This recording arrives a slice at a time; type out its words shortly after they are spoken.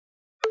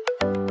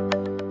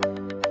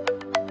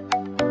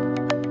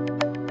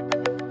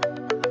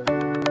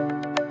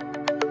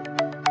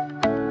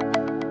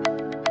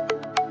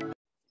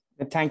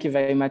Thank you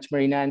very much,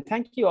 Marina. And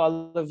thank you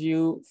all of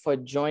you for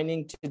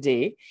joining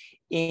today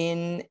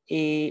in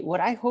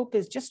what I hope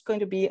is just going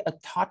to be a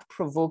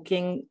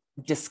thought-provoking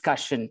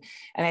discussion.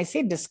 And I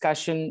say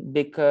discussion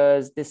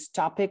because this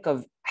topic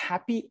of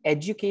happy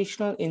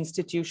educational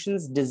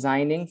institutions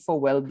designing for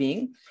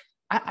well-being,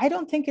 I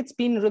don't think it's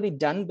been really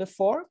done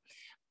before.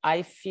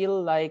 I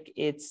feel like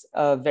it's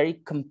a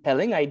very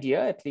compelling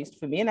idea, at least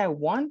for me, and I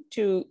want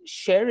to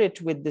share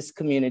it with this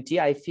community.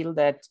 I feel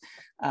that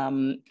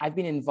I've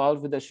been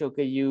involved with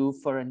Ashoka U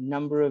for a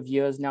number of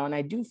years now, and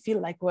I do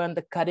feel like we're on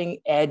the cutting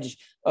edge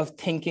of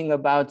thinking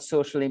about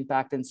social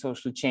impact and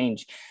social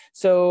change.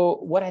 So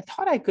what I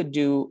thought I could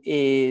do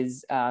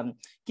is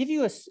give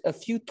you a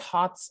few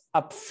thoughts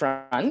up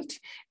front,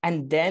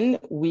 and then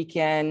we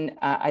can,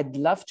 I'd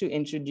love to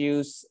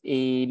introduce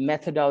a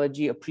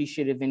methodology,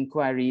 appreciative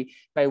inquiry,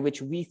 by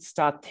which we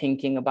start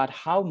thinking about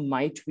how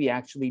might we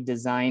actually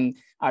design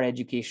our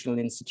educational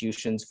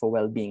institutions for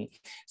well-being.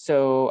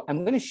 So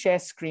I'm going to share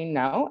screen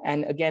now.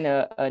 And again,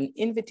 an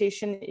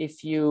invitation,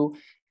 if you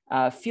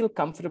feel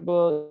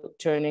comfortable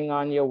turning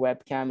on your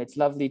webcam. It's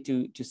lovely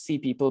to see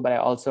people, but I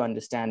also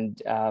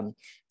understand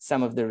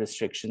some of the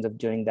restrictions of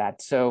doing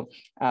that. So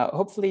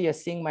hopefully you're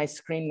seeing my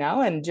screen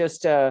now, and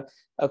just a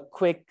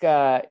quick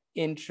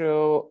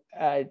intro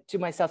to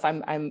myself.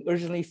 I'm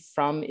originally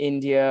from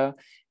India,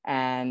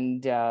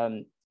 and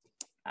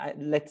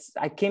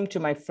I came to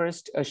my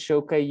first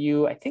Ashoka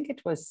U, I think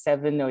it was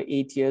 7 or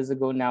 8 years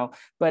ago now,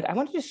 but I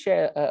wanted to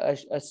share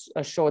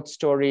a short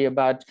story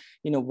about,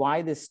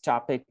 why this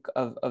topic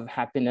of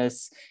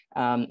happiness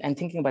and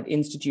thinking about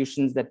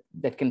institutions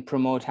that can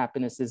promote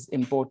happiness is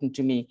important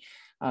to me.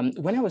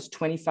 When I was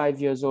 25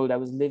 years old, I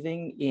was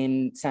living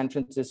in San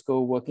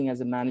Francisco working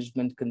as a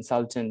management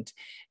consultant.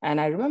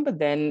 And I remember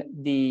then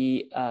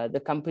the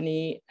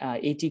company,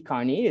 A.T.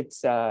 Kearney,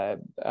 it's a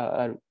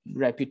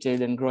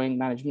reputed and growing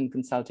management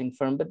consulting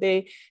firm, but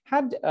they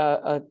had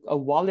a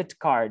wallet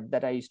card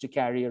that I used to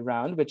carry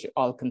around, which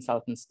all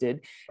consultants did.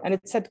 And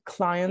it said,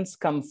 "Clients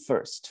come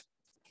first,"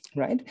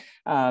 right?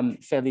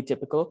 Fairly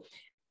typical.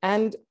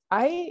 And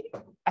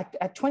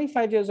at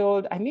 25 years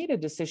old, I made a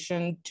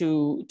decision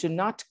to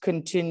not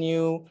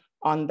continue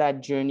on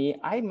that journey.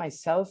 I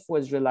myself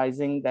was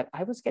realizing that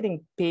I was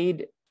getting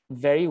paid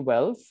very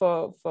well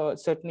for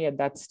certainly at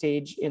that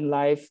stage in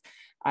life.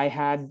 I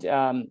had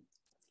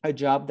a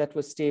job that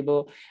was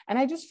stable, and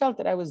I just felt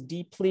that I was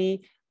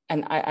deeply,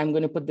 and I'm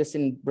going to put this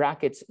in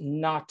brackets,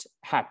 not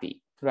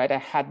happy, right? I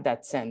had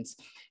that sense.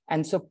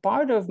 And so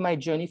part of my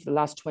journey for the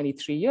last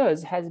 23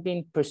 years has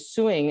been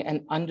pursuing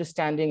and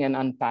understanding and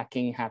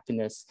unpacking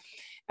happiness.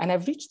 And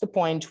I've reached the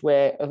point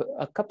where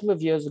a couple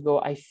of years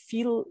ago, I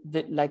feel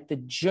that like the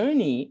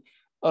journey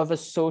of a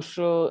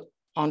social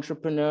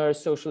entrepreneur,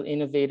 social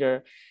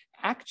innovator,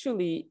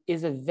 actually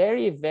is a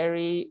very,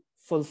 very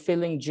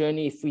fulfilling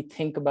journey if we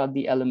think about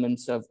the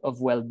elements of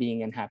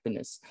well-being and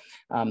happiness.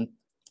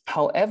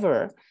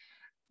 However,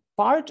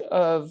 part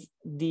of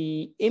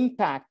the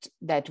impact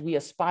that we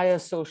aspire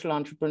social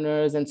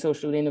entrepreneurs and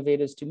social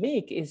innovators to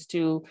make is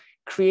to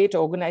create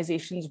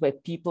organizations where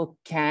people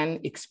can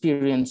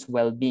experience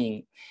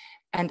well-being.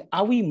 And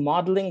are we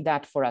modeling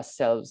that for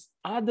ourselves?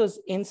 Are those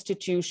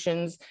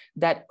institutions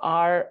that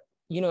are,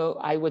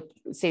 I would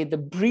say the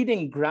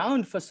breeding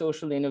ground for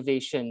social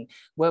innovation,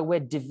 where we're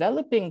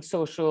developing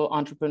social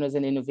entrepreneurs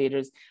and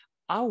innovators,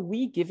 are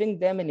we giving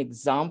them an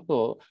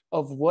example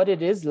of what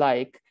it is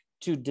like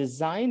to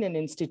design an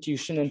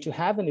institution and to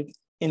have an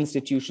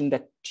institution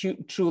that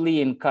truly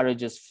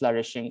encourages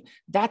flourishing?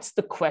 That's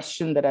the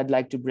question that I'd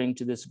like to bring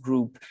to this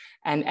group.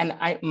 And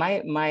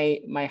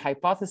my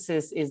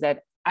hypothesis is that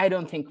I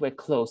don't think we're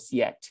close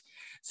yet.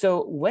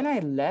 So when I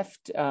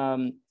left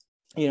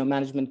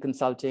management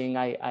consulting,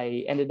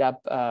 I ended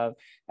up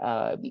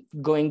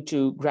going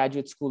to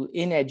graduate school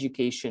in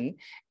education.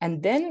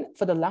 And then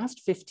for the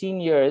last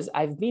 15 years,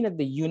 I've been at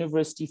the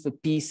University for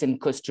Peace in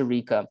Costa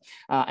Rica.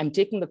 I'm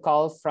taking the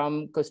call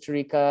from Costa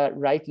Rica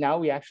right now.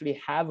 We actually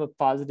have a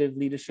positive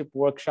leadership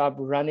workshop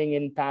running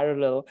in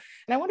parallel.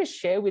 And I want to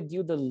share with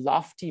you the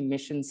lofty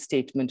mission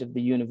statement of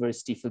the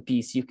University for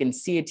Peace. You can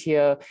see it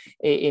here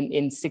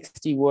in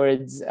 60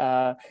 words.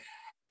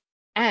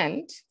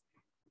 And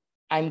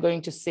I'm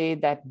going to say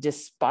that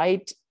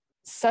despite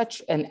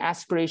such an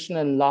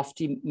aspirational and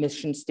lofty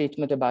mission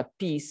statement about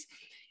peace,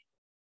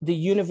 the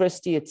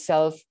university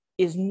itself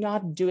is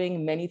not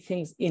doing many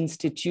things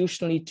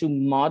institutionally to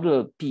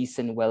model peace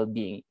and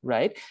well-being,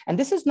 right? And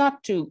this is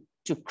not to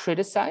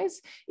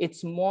criticize,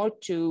 it's more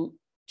to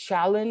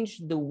challenge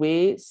the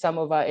way some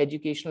of our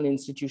educational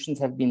institutions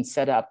have been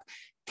set up,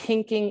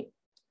 thinking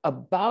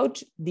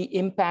about the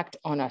impact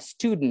on our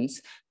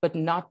students, but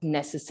not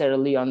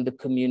necessarily on the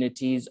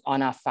communities,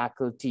 on our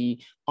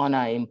faculty, on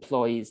our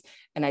employees.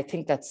 And I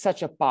think that's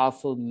such a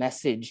powerful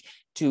message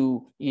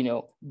to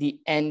the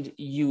end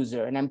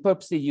user. And I'm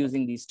purposely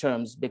using these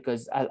terms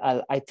because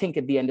I think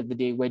at the end of the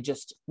day,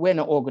 we're an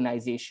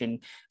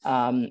organization.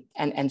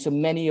 And so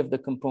many of the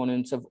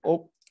components of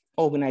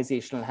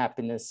organizational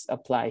happiness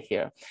apply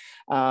here?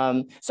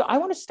 So I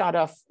want to start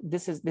off,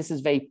 this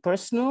is very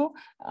personal.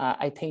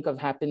 I think of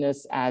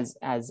happiness as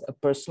a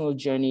personal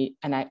journey,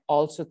 and I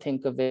also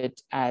think of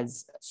it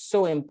as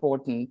so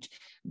important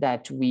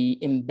that we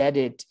embed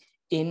it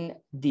in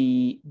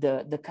the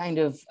kind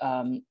of,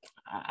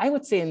 I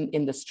would say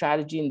in the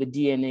strategy, in the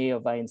DNA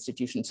of our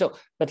institution. So,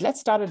 but let's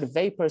start at a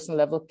very personal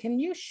level. Can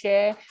you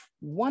share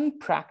one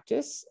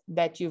practice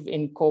that you've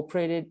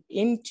incorporated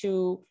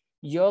into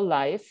your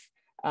life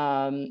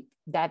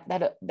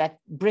that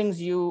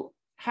brings you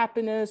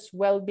happiness,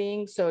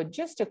 well-being? So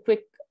just a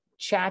quick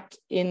chat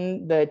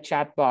in the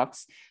chat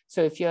box.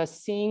 So if you're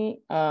seeing,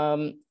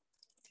 some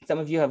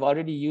of you have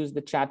already used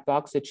the chat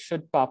box, it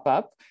should pop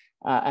up.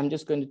 I'm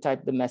just going to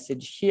type the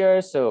message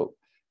here so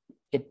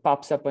it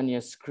pops up on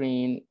your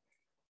screen.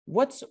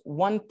 What's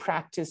one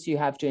practice you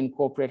have to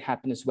incorporate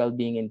happiness,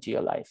 well-being into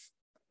your life?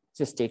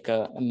 Just take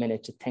a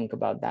minute to think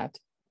about that.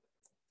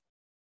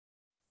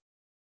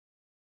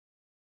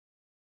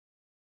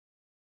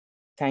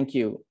 Thank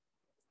you.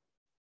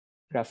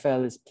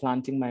 Rafael is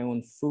planting my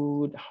own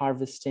food,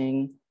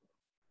 harvesting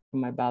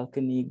from my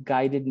balcony,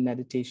 guided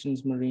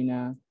meditations,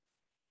 Marina,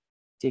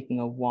 taking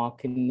a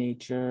walk in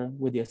nature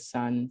with your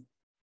son,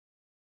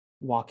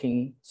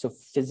 walking, so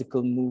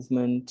physical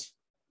movement,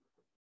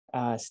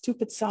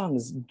 stupid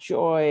songs,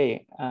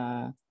 joy,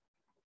 time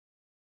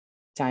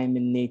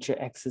in nature,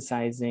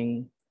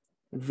 exercising,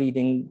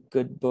 reading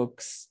good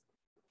books,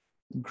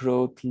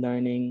 growth,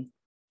 learning.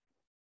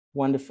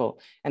 Wonderful.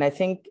 And I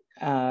think,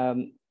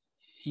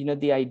 you know,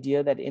 the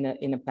idea that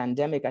in a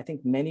pandemic, I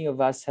think many of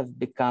us have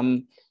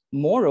become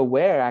more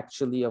aware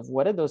actually of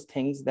what are those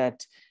things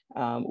that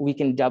we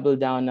can double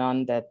down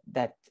on that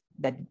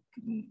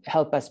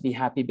help us be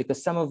happy,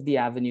 because some of the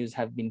avenues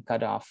have been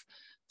cut off.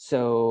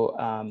 So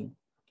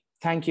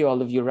thank you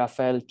all of you,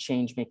 Rafael,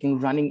 change making,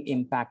 running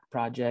impact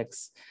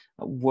projects,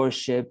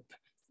 worship,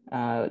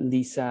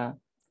 Lisa,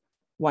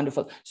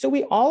 wonderful. So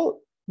we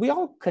all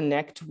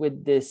connect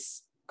with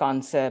this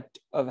concept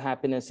of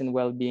happiness and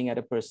well-being at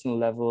a personal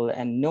level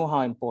and know how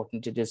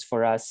important it is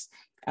for us,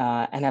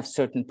 and have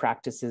certain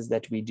practices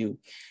that we do.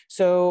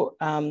 So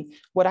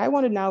what I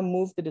want to now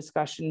move the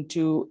discussion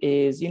to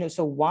is, you know,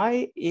 so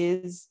why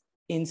is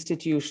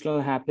institutional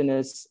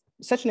happiness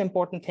such an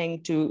important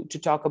thing to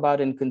talk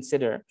about and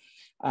consider?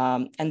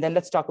 And then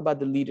let's talk about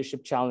the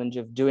leadership challenge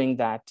of doing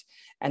that.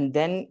 And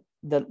then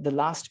the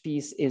last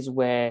piece is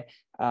where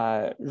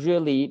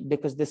really,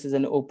 because this is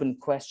an open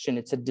question,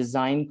 it's a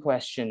design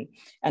question,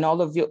 and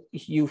all of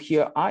you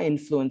here are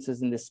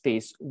influencers in this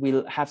space.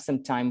 We'll have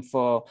some time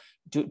to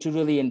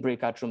really in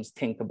breakout rooms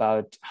think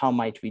about how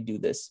might we do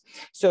this.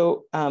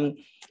 So,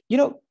 you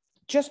know,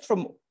 just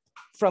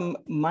from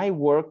my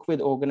work with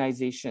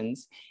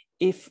organizations,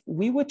 if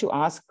we were to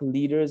ask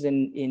leaders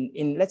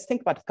in let's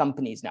think about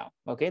companies now,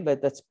 okay, but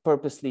let's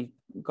purposely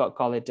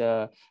call it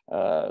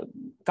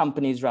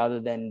companies rather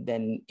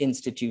than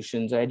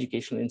institutions or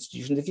educational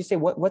institutions. If you say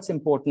what's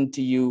important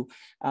to you,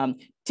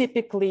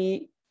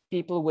 typically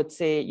people would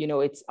say, you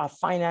know, it's our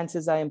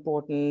finances are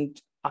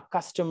important, our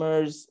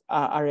customers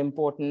are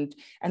important,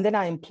 and then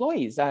our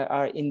employees,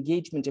 our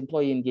engagement,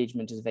 employee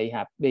engagement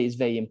is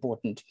very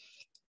important.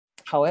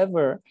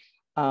 However,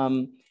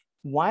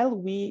 while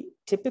we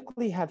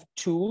typically have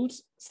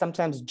tools,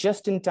 sometimes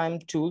just-in-time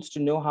tools to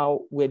know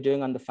how we're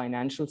doing on the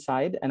financial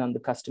side and on the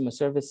customer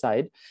service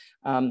side,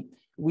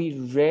 we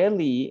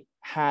rarely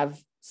have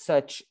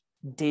such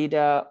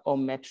data or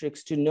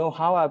metrics to know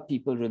how are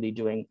people really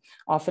doing.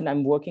 Often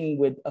I'm working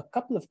with a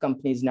couple of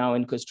companies now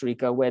in Costa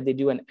Rica where they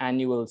do an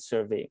annual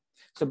survey.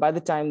 So by the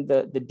time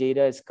the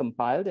data is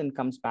compiled and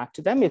comes back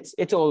to them,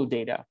 it's old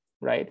data,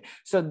 right?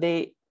 So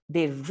they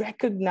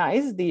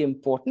recognize the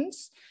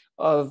importance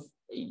of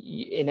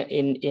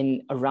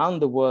in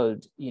around the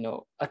world, you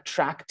know,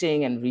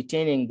 attracting and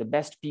retaining the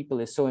best people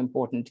is so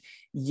important.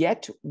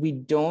 Yet we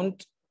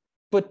don't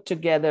put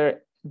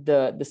together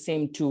the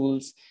same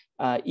tools,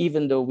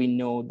 even though we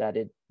know that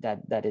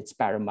it's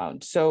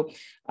paramount. So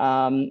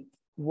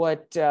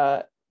what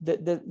the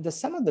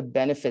some of the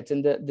benefits,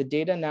 and the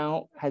data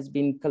now has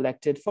been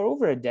collected for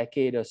over a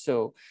decade or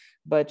so.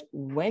 But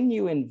when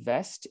you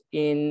invest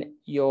in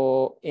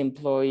your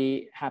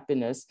employee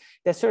happiness,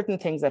 there's certain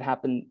things that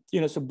happen, you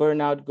know, so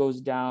burnout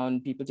goes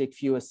down, people take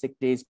fewer sick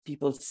days,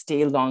 people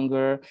stay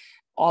longer.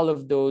 All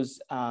of those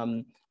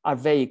are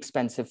very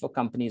expensive for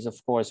companies, of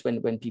course,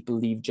 when people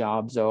leave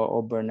jobs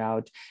or burn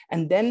out.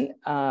 And then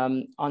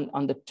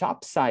on the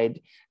top side,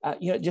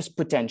 you know, just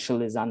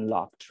potential is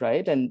unlocked,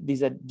 right? And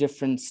these are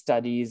different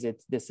studies.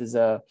 This is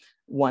a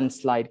one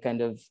slide kind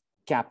of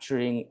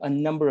capturing a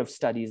number of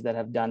studies that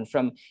have done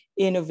from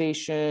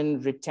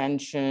innovation,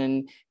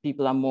 retention,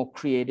 people are more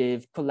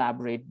creative,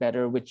 collaborate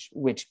better,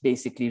 which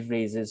basically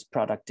raises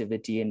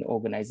productivity in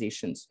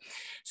organizations.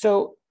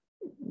 So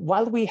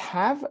while we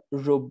have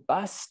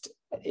robust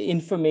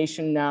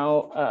information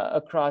now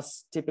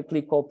across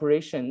typically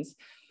corporations,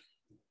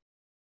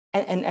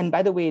 and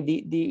by the way,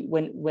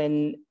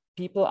 when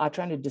people are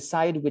trying to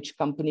decide which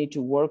company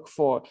to work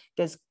for,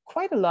 there's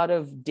quite a lot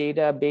of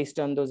data based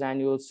on those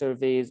annual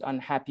surveys on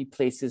happy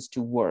places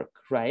to work,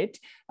 right?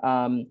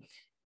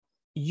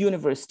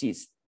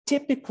 Universities,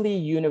 typically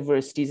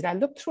universities, and I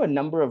looked through a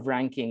number of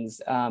rankings,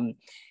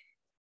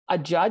 are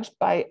judged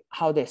by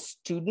how their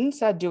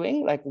students are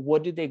doing, like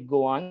what do they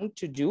go on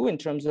to do in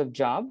terms of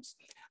jobs?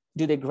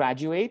 Do they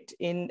graduate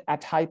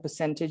at high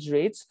percentage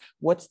rates?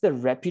 What's the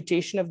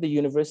reputation of the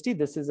university?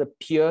 This is a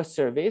peer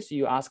survey. So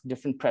you ask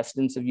different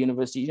presidents of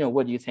university,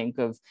 what do you think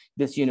of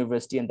this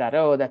university and that?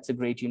 Oh, that's a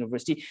great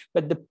university.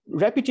 But the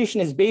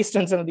reputation is based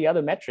on some of the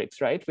other metrics,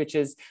 right? Which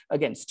is,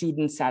 again,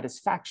 student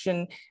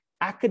satisfaction,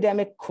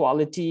 academic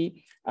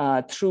quality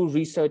through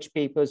research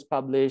papers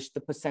published,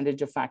 the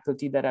percentage of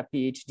faculty that are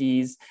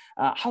PhDs,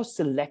 how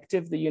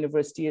selective the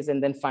university is,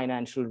 and then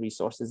financial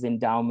resources,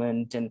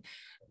 endowment, and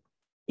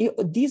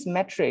these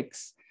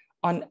metrics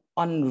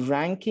on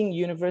ranking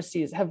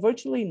universities have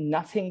virtually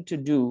nothing to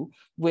do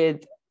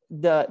with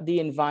the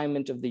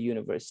environment of the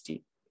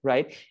university,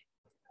 right?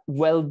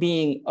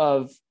 Well-being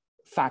of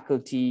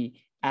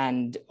faculty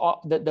and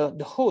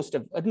the host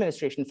of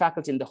administration,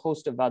 faculty, and the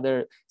host of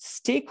other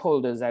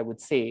stakeholders, I would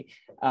say,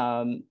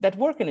 that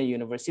work in a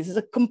university. This is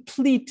a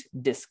complete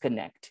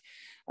disconnect.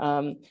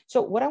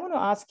 So what I want to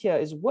ask here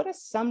is, what are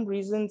some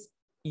reasons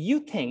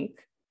you think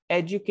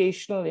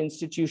educational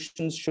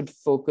institutions should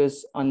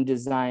focus on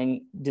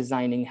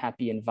designing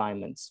happy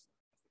environments?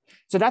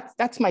 So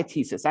that's my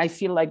thesis. I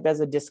feel like there's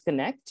a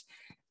disconnect,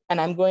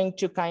 and I'm going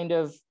to kind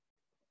of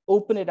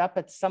open it up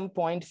at some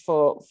point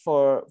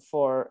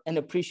for an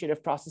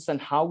appreciative process on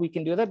how we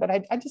can do that. But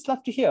I'd just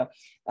love to hear.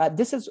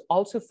 This is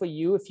also for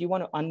you, if you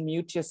want to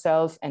unmute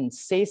yourself and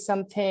say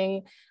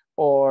something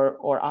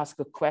or ask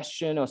a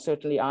question, or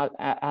certainly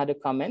add a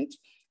comment.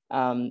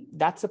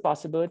 That's a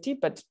possibility,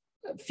 but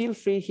feel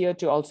free here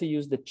to also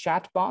use the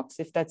chat box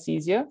if that's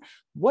easier.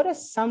 What are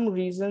some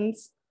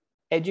reasons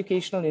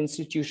educational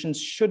institutions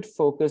should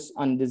focus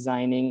on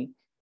designing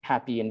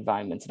happy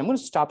environments? And I'm going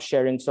to stop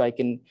sharing so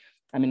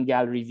I'm in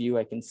gallery view,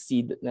 I can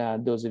see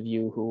those of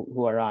you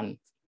who are on.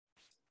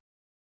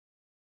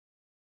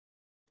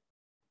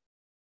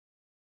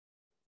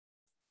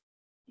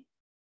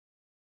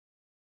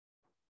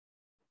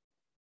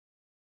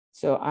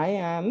 So I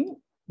am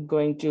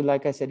going to,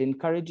 like I said,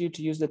 encourage you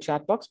to use the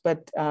chat box,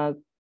 but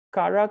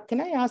Kara, can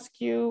I ask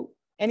you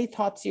any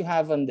thoughts you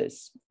have on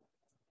this?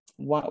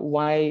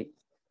 Why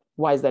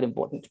is that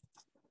important?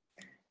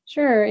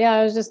 Sure. Yeah,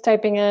 I was just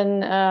typing in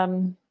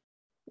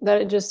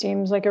that it just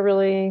seems like a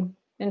really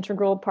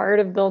integral part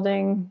of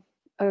building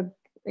a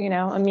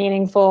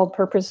meaningful,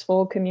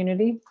 purposeful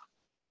community.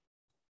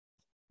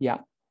 Yeah.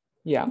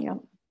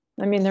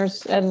 I mean,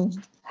 there's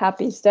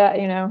happy staff.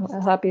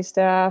 A happy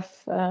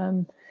staff.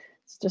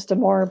 It's just a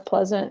more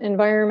pleasant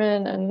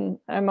environment, and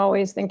I'm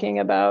always thinking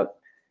about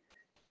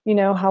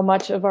how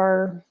much of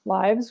our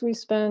lives we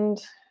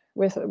spend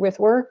with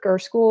work or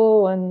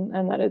school,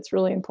 and that it's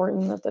really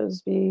important that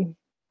those be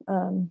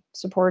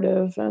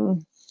supportive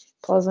and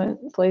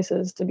pleasant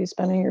places to be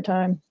spending your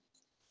time.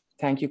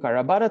 Thank you, Kara.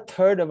 About a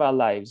third of our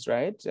lives,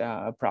 right?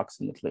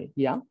 Approximately.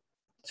 Yeah,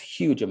 it's a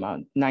huge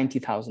amount,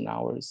 90,000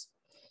 hours.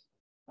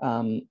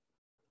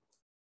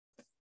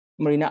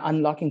 Marina,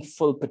 unlocking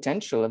full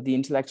potential of the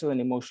intellectual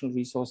and emotional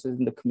resources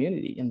in the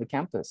community, in the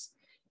campus.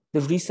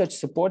 The research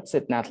supports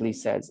it, Natalie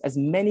says. As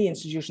many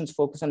institutions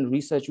focus on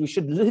research, we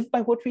should live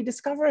by what we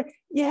discover.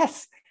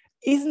 Yes.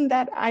 Isn't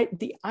that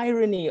the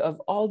irony of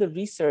all the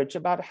research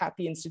about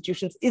happy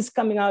institutions is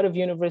coming out of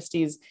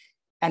universities,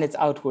 and it's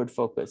outward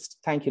focused?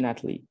 Thank you,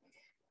 Natalie.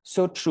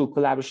 So true.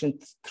 Collaboration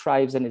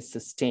thrives and is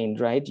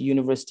sustained, right?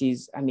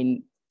 Universities, I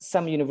mean,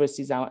 some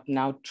universities are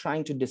now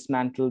trying to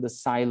dismantle the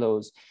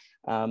silos,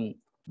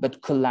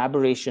 but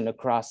collaboration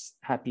across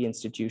happy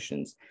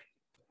institutions.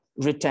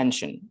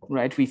 Retention,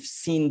 right? We've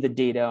seen the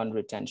data on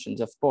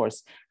retentions, of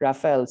course.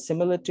 Rafael,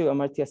 similar to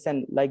Amartya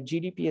Sen, like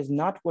GDP is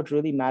not what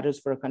really matters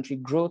for a country.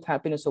 Growth,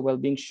 happiness, or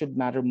well-being should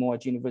matter more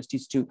at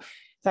universities too.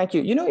 Thank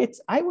you.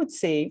 I would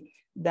say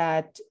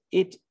that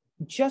it,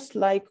 just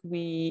like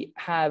we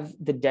have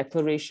the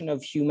Declaration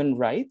of Human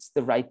Rights,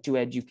 the right to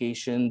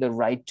education, the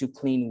right to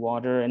clean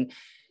water, and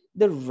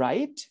the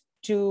right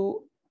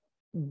to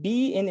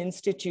be in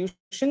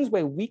institutions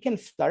where we can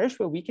flourish,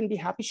 where we can be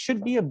happy,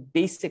 should be a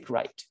basic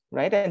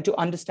right? And to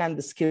understand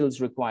the skills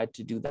required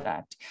to do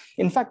that.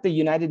 In fact, the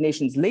United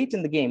Nations, late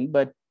in the game,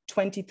 but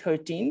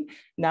 2013,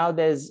 now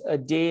there's a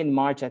day in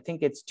March, I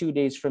think it's 2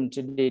 days from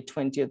today,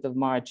 20th of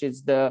March,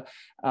 is the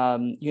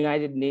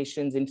United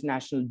Nations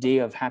International Day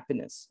of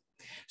Happiness.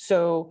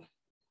 So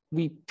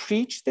we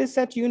preach this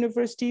at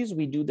universities,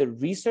 we do the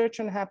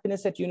research on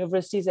happiness at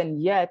universities, and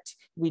yet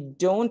we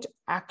don't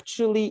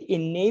actually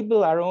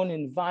enable our own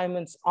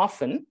environments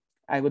often.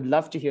 I would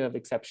love to hear of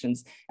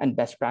exceptions and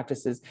best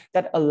practices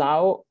that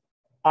allow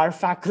our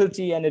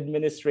faculty and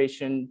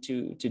administration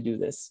to do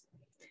this.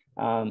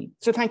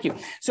 So thank you.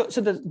 So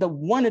the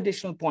one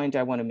additional point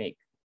I want to make,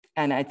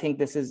 and I think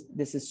this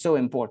is so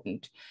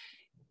important,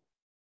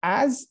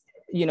 as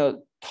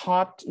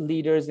thought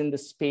leaders in the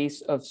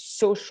space of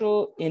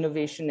social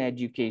innovation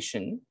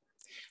education,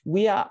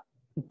 We are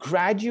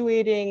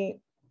graduating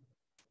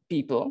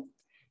people,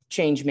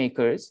 change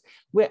makers.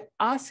 We're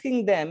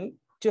asking them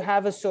to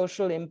have a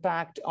social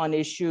impact on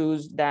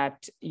issues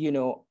that,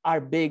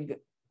 are big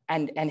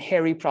and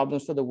hairy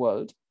problems for the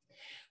world.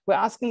 We're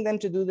asking them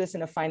to do this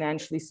in a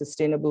financially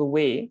sustainable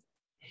way.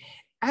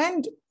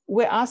 And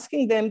we're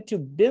asking them to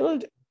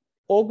build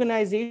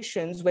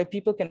organizations where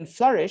people can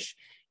flourish,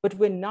 but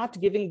we're not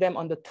giving them,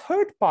 on the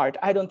third part,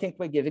 I don't think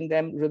we're giving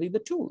them really the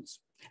tools.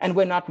 And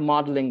we're not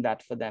modeling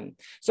that for them.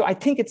 So I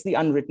think it's the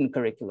unwritten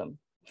curriculum.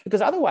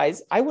 Because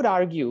otherwise, I would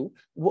argue,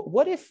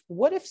 what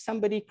if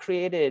somebody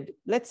created,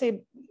 let's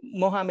say,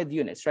 Mohammed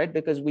Yunus, right?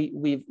 Because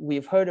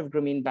we've heard of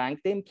Grameen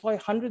Bank. They employ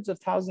hundreds of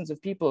thousands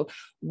of people.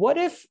 What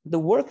if the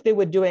work they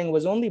were doing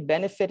was only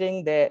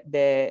benefiting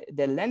their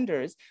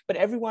lenders, but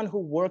everyone who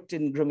worked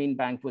in Grameen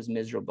Bank was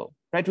miserable,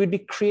 right? We'd be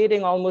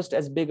creating almost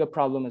as big a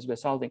problem as we're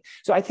solving.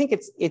 So I think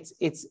it's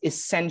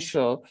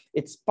essential.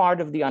 It's part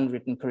of the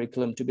unwritten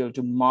curriculum to be able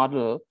to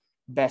model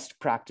best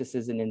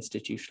practices in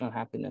institutional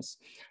happiness.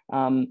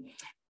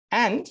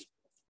 And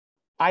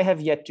I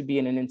have yet to be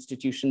in an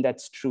institution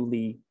that's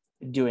truly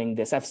doing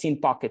this. I've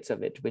seen pockets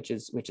of it, which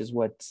is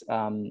what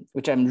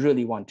I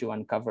really want to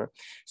uncover.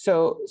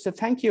 So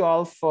thank you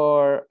all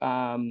for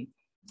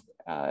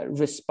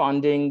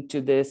responding to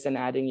this and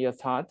adding your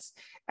thoughts.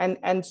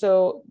 And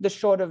so the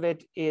short of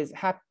it is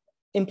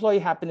employee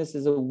happiness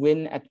is a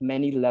win at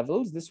many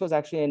levels. This was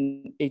actually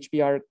an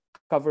HBR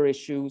cover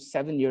issue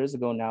 7 years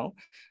ago now.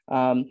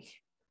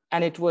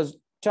 And it was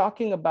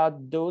talking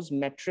about those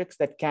metrics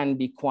that can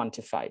be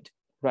quantified,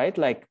 right?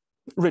 Like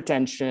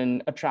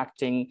retention,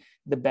 attracting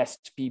the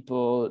best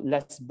people,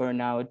 less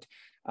burnout.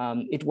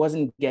 It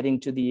wasn't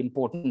getting to the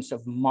importance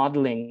of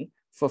modeling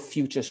for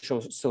future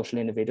social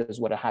innovators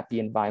what a happy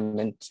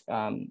environment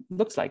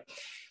looks like.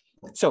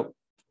 So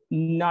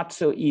not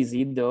so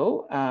easy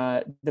though.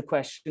 The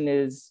question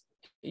is,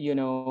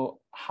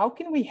 how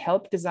can we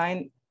help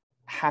design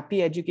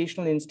happy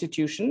educational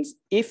institutions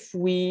if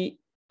we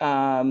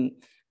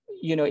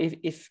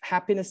if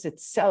happiness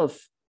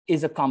itself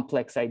is a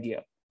complex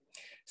idea?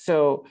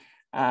 So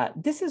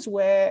this is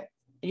where,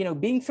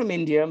 being from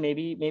India,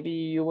 maybe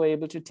you were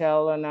able to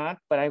tell or not,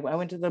 but I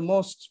went to the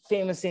most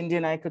famous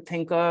Indian I could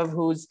think of,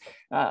 who's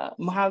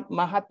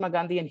Mahatma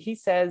Gandhi, and he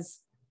says,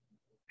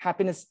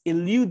 happiness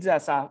eludes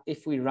us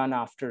if we run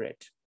after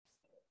it.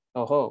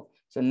 Oh,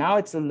 so now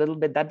it's a little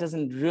bit, that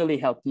doesn't really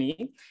help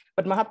me.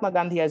 But Mahatma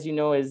Gandhi, as you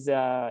know, is,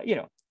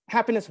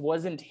 happiness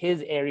wasn't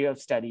his area of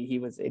study.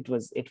 It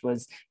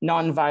was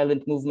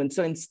nonviolent movement.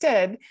 So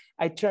instead,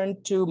 I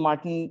turned to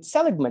Martin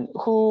Seligman,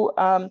 who,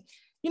 I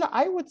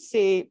would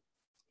say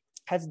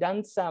has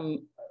done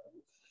some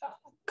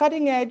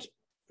cutting edge,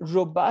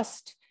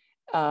 robust,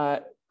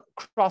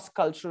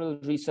 cross-cultural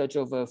research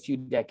over a few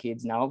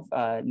decades now,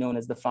 known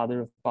as the father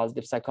of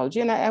positive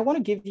psychology. And I want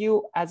to give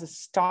you as a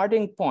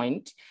starting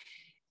point,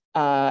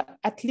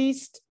 at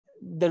least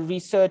the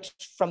research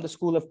from the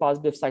School of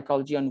Positive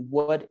Psychology on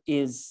what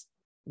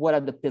are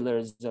the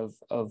pillars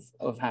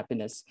of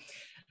happiness.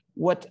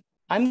 What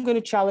I'm going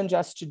to challenge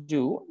us to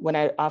do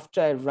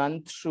after I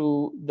run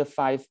through the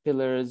 5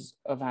 pillars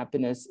of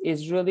happiness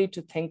is really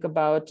to think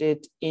about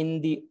it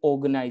in the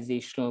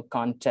organizational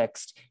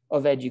context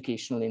of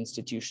educational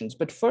institutions.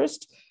 But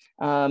first,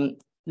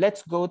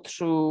 let's go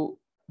through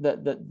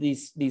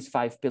these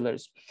 5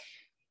 pillars.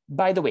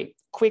 By the way,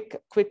 quick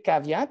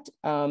caveat,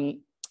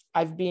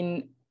 I've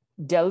been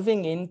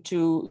delving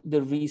into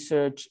the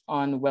research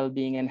on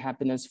well-being and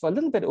happiness for a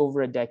little bit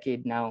over a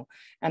decade now.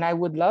 And I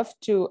would love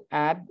to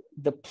add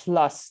the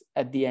plus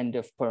at the end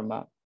of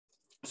PERMA.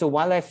 So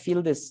while I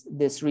feel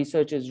this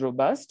research is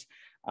robust,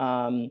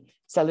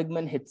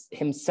 Seligman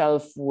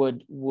himself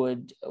would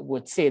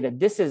say that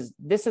this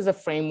is a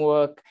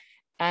framework,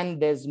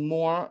 and there's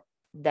more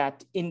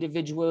that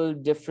individual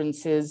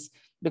differences,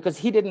 because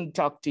he didn't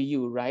talk to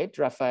you, right,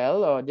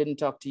 Raphael, or didn't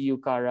talk to you,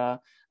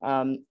 Kara.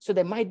 So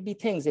there might be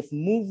things, if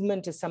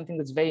movement is something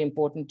that's very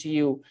important to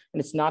you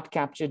and it's not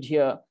captured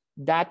here,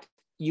 that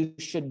you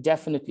should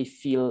definitely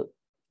feel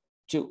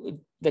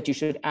that you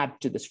should add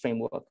to this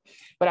framework.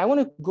 But I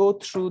want to go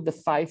through the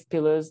 5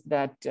 pillars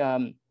that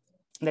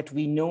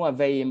we know are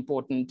very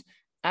important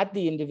at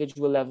the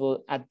individual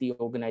level, at the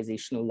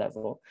organizational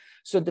level.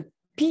 So the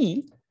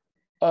P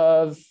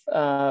of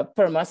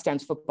PERMA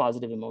stands for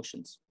positive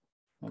emotions.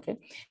 Okay,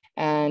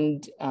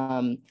 and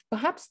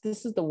perhaps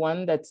this is the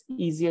one that's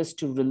easiest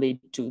to relate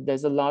to.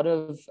 There's a lot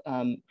of,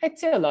 I'd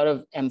say, a lot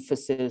of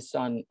emphasis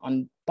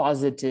on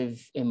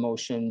positive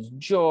emotions,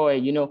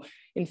 joy.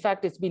 In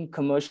fact, it's been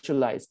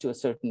commercialized to a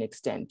certain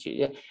extent.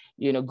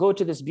 Go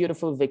to this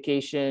beautiful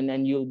vacation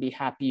and you'll be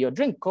happy, or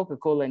drink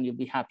Coca-Cola and you'll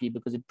be happy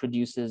because it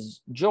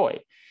produces joy.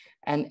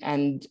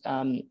 And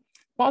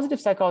positive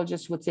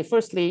psychologists would say,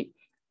 firstly,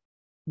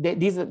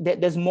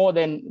 there's more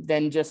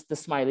than just the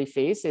smiley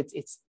face.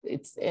 It's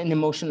an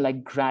emotion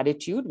like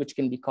gratitude, which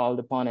can be called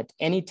upon at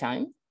any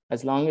time.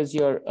 As long as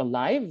you're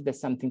alive, there's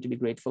something to be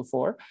grateful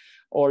for.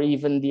 Or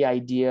even the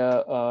idea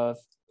of,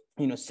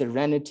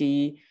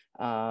 serenity,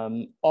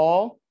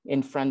 awe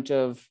in front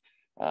of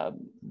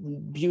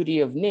beauty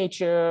of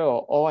nature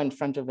or awe in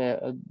front of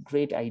a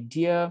great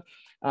idea.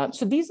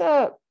 So these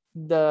are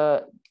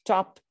the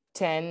top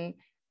 10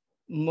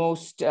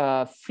 most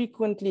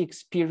frequently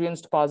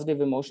experienced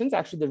positive emotions.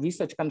 Actually, the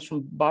research comes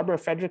from Barbara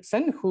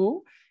Fredrickson,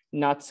 who,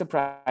 not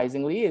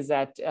surprisingly, is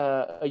at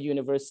a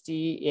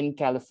university in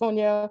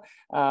California.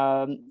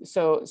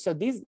 So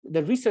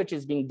the research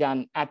is being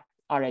done at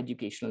our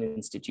educational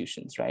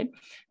institutions, right?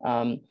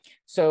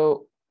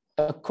 So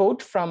a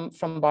quote from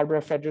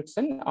Barbara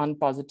Fredrickson on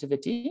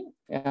positivity.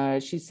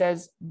 She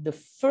says, the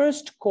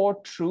first core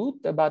truth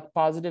about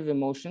positive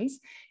emotions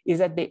is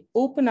that they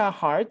open our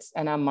hearts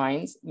and our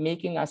minds,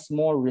 making us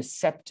more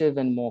receptive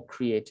and more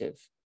creative.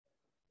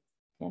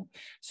 Okay?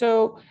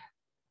 So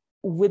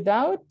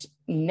without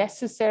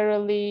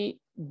necessarily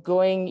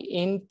going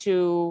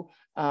into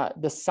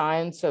the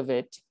science of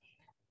it,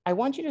 I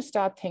want you to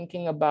start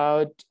thinking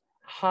about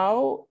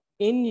how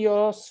in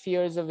your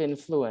spheres of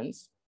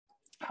influence,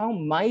 how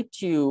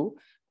might you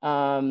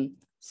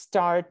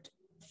start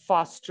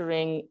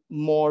fostering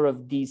more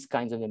of these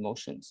kinds of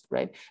emotions,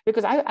 right?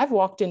 Because I've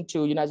walked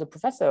into, as a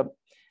professor,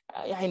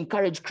 I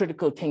encourage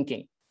critical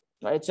thinking,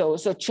 right? So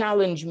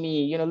challenge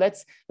me,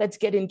 let's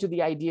get into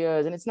the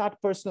ideas, and it's not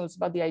personal, it's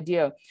about the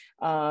idea.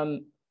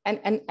 And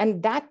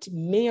that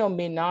may or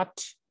may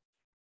not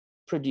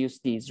produce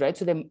these, right?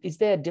 So is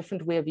there a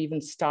different way of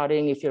even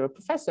starting, if you're a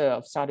professor,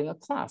 of starting a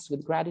class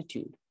with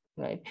gratitude?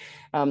 Right.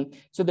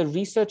 So the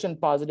research on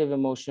positive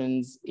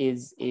emotions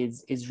is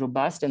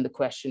robust. And the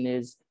question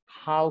is,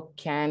 how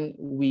can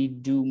we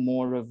do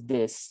more of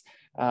this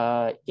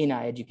in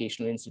our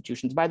educational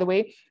institutions? By the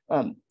way,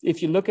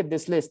 if you look at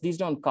this list, these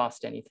don't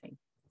cost anything,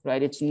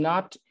 right? It's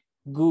not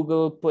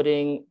Google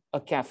putting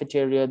a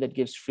cafeteria that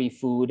gives free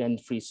food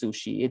and free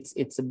sushi.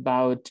 It's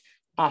about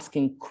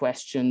asking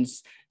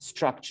questions,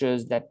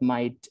 structures that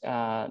might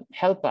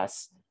help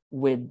us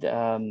with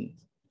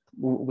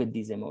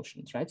these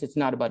emotions, right? So it's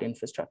not about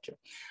infrastructure.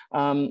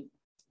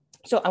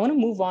 So I want to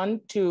move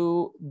on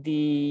to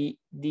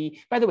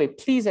by the way,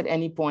 please at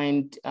any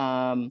point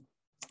come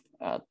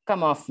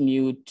off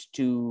mute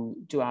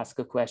to ask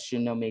a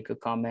question or make a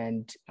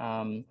comment.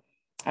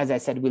 As I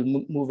said,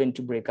 we'll move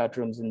into breakout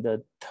rooms in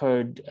the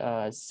third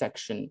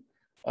section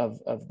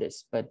of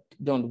this, but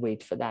don't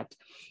wait for that.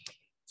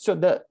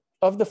 So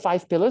of the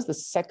 5 pillars, the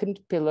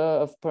second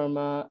pillar of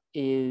PERMA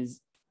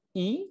is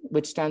E,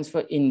 which stands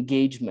for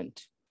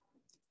engagement.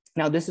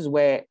 Now, this is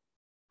where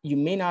you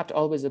may not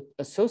always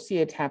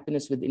associate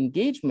happiness with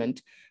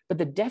engagement, but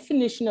the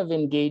definition of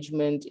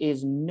engagement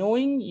is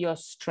knowing your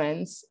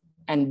strengths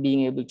and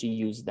being able to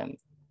use them.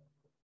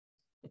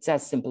 It's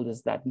as simple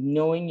as that,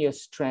 knowing your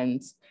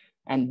strengths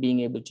and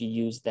being able to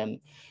use them.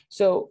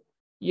 So,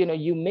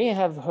 you may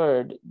have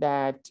heard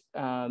that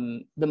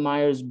the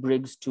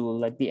Myers-Briggs tool,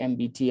 like the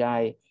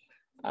MBTI,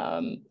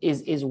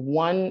 is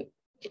one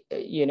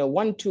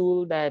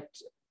tool that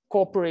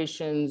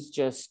corporations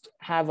just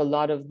have a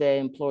lot of their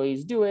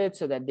employees do it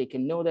so that they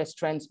can know their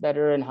strengths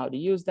better and how to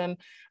use them.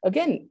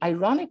 Again,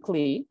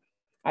 ironically,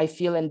 I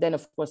feel, and then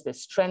of course the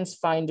Strengths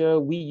Finder,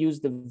 we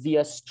use the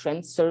VIA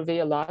Strength Survey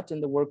a lot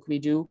in the work we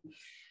do.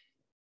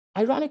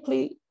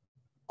 Ironically,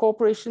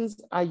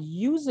 corporations are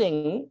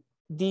using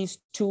these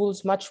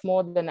tools much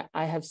more than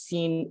I have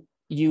seen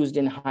used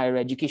in higher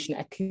education,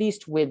 at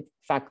least with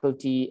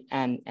faculty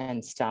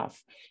and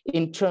staff.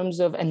 In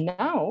terms of, and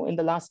now in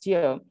the last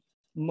year,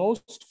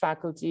 most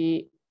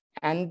faculty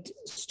and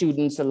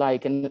students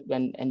alike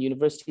and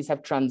universities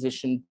have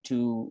transitioned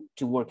to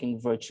working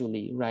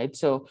virtually, right?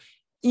 So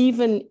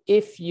even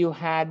if you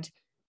had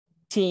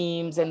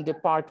teams and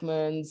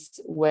departments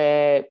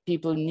where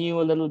people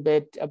knew a little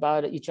bit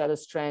about each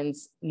other's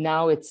strengths,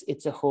 now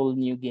it's a whole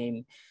new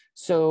game.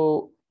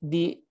 So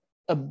the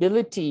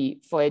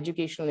ability for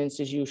educational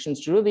institutions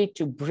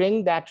to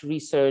bring that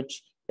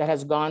research that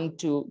has gone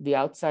to the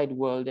outside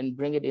world and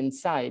bring it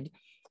inside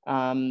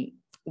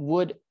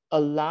would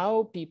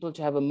allow people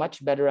to have a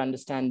much better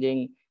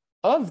understanding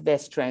of their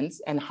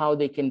strengths and how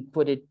they can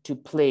put it to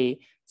play,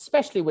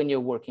 especially when you're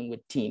working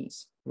with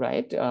teams,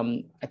 right?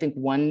 I think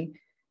one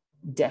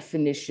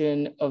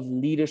definition of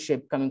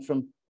leadership coming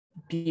from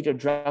Peter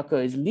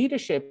Drucker is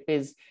leadership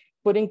is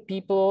putting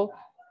people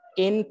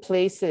in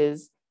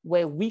places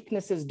where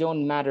weaknesses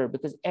don't matter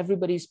because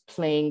everybody's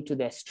playing to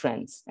their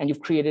strengths and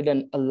you've created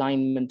an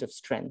alignment of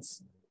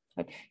strengths.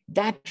 Right?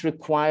 That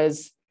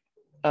requires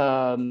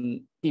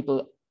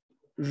people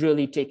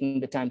really taking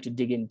the time to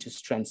dig into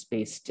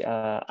strengths-based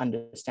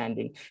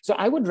understanding. So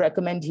I would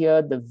recommend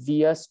here the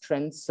VIA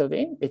Strengths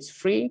Survey. It's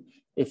free.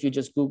 If you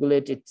just Google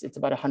it, it's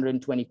about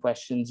 120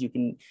 questions. You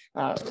can,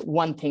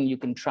 one thing you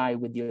can try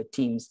with your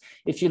teams.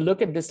 If you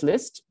look at this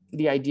list,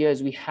 the idea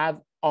is we have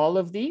all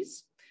of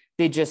these.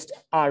 They just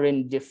are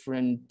in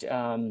different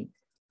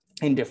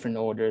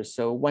orders.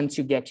 So once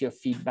you get your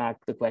feedback,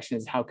 the question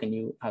is, how can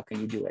you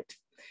do it?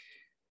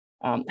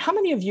 How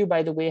many of you,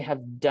 by the way,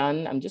 have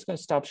done, I'm just going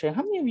to stop sharing.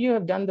 How many of you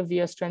have done the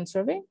VIA Strength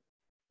Survey?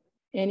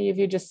 Any of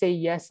you just say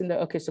yes in the,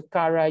 okay, so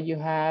Kara, you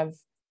have.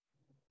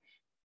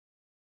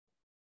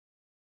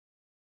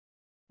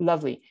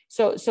 Lovely.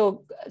 So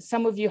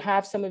some of you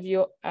have, some of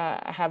you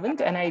haven't,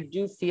 and I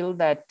do feel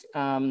that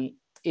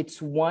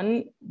it's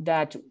one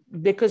that,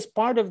 because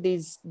part of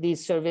these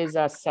surveys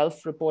are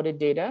self-reported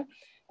data.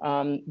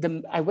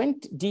 I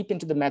went deep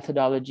into the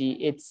methodology.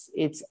 It's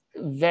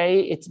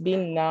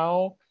been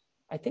now,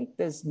 I think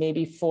there's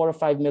maybe 4 or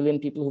 5 million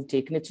people who've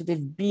taken it, so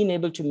they've been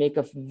able to make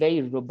a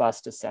very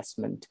robust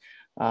assessment.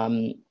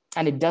 And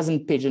it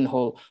doesn't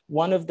pigeonhole.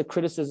 One of the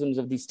criticisms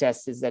of these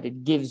tests is that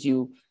it gives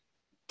you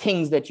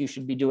things that you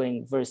should be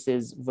doing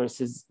versus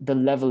the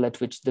level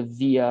at which the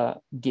VIA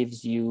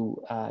gives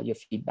you your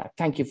feedback.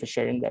 Thank you for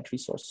sharing that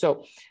resource.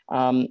 So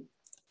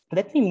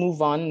let me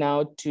move on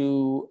now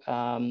to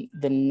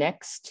the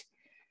next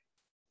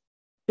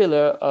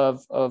pillar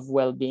of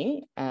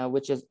well-being,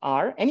 which is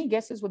R. Any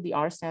guesses what the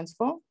R stands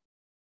for?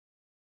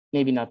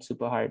 Maybe not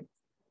super hard.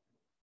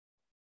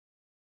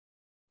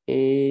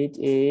 It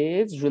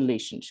is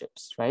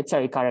relationships, right?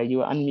 Sorry, Kara, you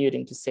were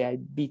unmuting to say I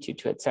beat you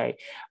to it, sorry.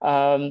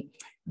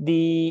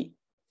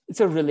 It's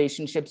a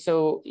relationship.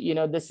 So,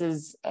 this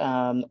is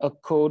a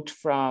quote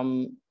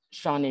from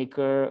Sean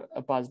Aker,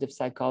 a positive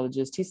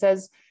psychologist. He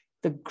says,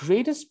 the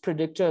greatest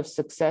predictor of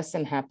success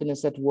and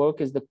happiness at work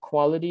is the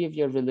quality of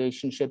your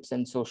relationships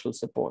and social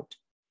support.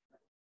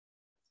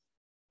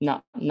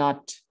 Not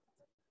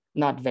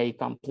very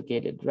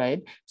complicated,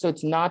 right? So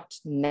it's not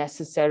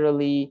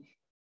necessarily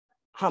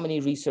how many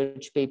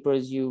research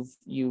papers you've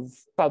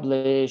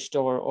published,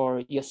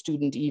 or your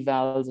student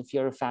evals if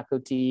you're a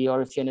faculty,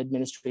 or if you're in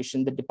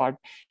administration, the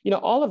department,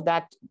 all of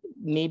that.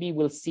 Maybe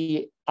we'll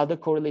see other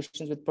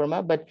correlations with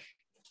PERMA, but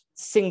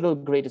single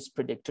greatest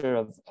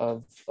predictor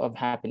of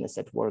happiness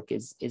at work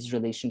is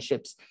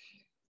relationships.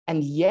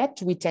 And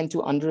yet we tend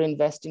to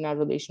underinvest in our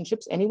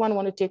relationships. Anyone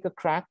want to take a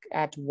crack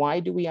at why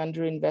do we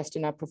underinvest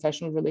in our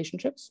professional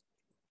relationships?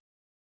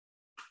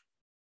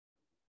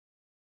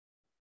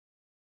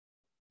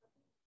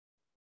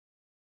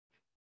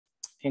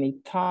 Any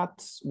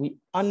thoughts? We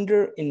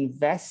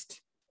underinvest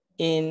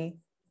in,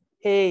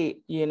 hey,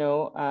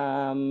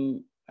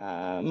 Marianne,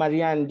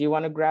 do you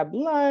want to grab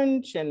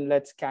lunch and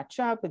let's catch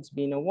up? It's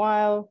been a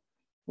while.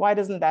 Why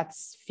doesn't that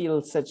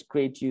feel such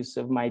great use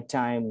of my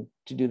time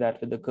to do that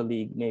with a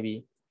colleague,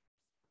 maybe?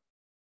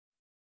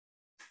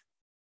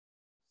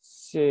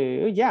 So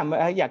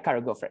yeah, Kara,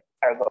 go for it.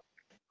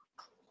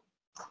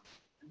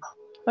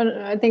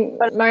 I think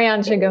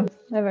Marianne should go.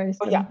 Marianne.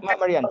 Well,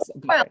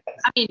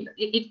 I mean,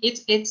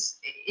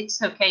 it's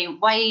okay.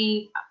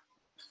 Why?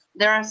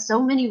 There are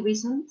so many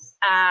reasons,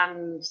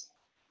 and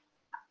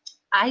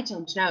I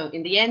don't know.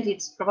 In the end,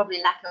 it's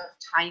probably lack of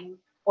time,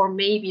 or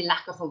maybe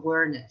lack of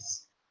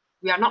awareness.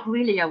 We are not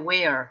really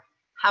aware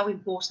how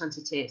important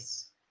it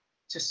is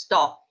to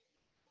stop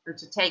and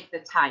to take the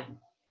time.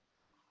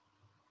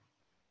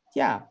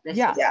 Yeah.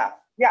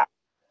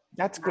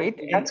 That's great.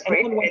 That's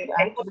great.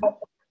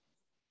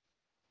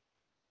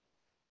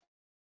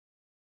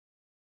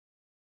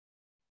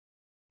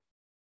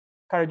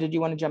 Kara, did you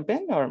want to jump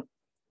in, or?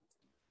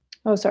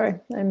 Oh, sorry,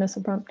 I missed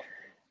the prompt.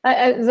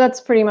 That's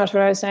pretty much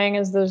what I was saying,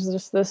 is there's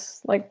just this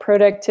like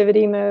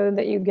productivity mode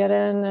that you get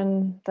in,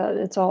 and that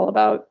it's all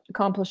about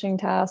accomplishing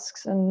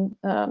tasks, and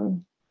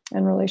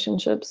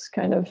relationships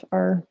kind of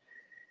are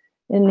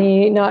in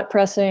the not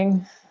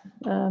pressing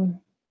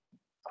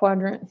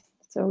quadrant.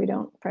 So we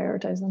don't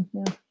prioritize them.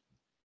 Yeah.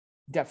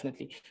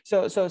 Definitely.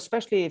 So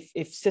especially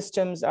if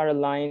systems are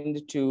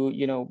aligned to,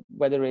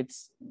 whether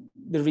it's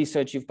the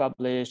research you've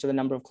published or the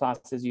number of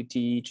classes you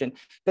teach, and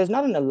there's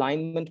not an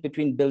alignment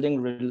between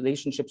building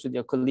relationships with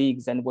your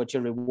colleagues and what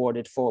you're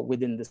rewarded for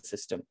within the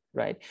system,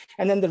 right?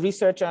 And then the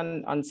research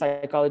on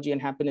psychology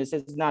and happiness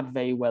is not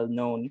very well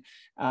known.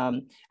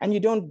 And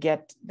you don't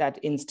get that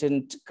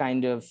instant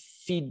kind of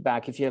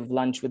feedback. If you have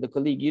lunch with a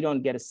colleague, you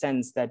don't get a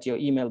sense that your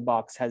email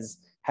box has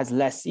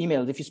less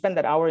emails. If you spend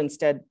that hour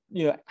instead,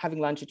 having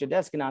lunch at your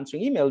desk and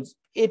answering emails,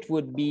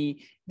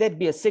 there'd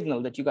be a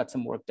signal that you got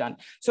some work done.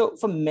 So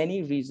for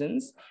many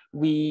reasons,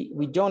 we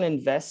don't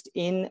invest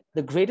in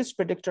the greatest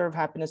predictor of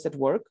happiness at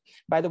work.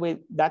 By the way,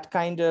 that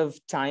kind of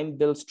time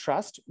builds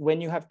trust. When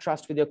you have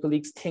trust with your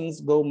colleagues, things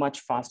go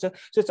much faster.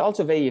 So it's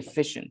also very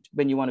efficient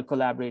when you want to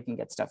collaborate and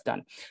get stuff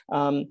done.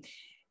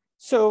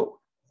 So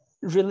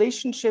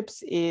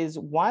relationships is,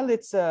 while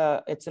it's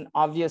an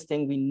obvious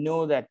thing, we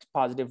know that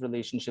positive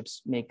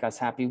relationships make us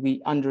happy,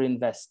 we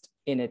underinvest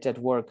in it at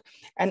work.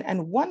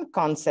 And one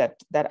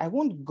concept that I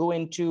won't go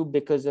into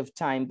because of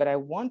time, but I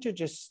want to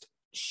just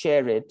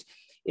share it,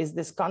 is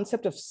this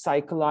concept of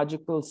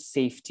psychological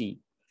safety.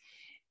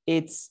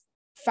 It's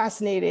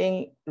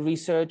fascinating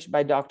research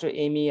by Dr.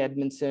 Amy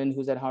Edmondson,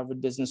 who's at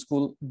Harvard Business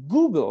School.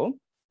 Google,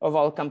 of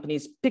all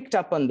companies, picked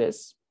up on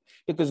this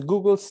because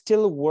Google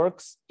still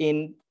works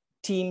in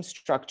team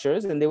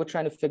structures, and they were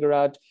trying to figure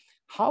out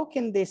how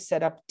can they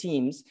set up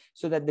teams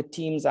so that the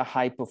teams are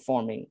high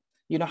performing.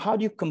 How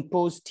do you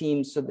compose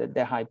teams so that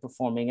they're high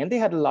performing? And they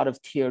had a lot of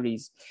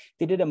theories.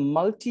 They did a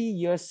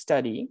multi-year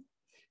study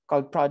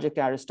called Project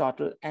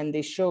Aristotle, and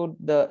they showed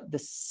the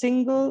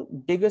single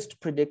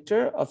biggest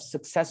predictor of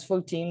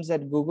successful teams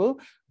at Google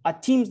are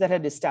teams that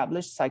had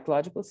established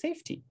psychological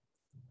safety.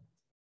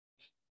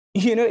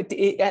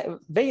 A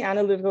very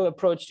analytical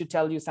approach to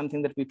tell you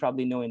something that we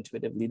probably know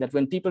intuitively, that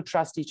when people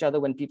trust each other,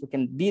 when people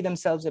can be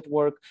themselves at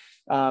work,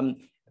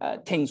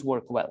 things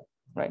work well,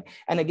 right?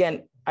 And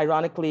again,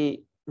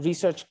 ironically,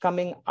 research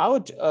coming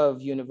out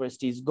of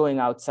universities, going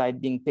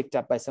outside, being picked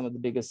up by some of the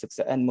biggest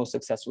and most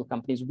successful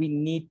companies, we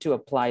need to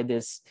apply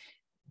this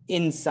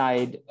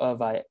inside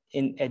of our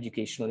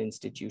educational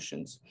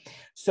institutions.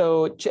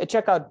 So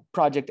check out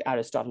Project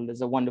Aristotle.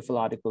 There's a wonderful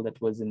article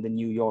that was in the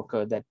New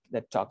Yorker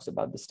that talks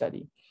about the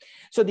study.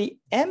 So the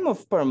M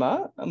of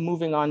PERMA,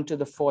 moving on to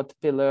the fourth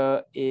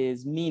pillar,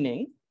 is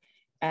meaning.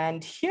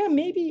 And here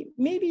maybe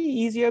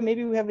easier,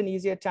 maybe we have an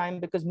easier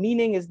time, because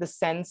meaning is the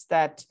sense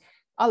that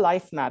our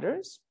life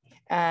matters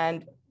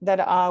and that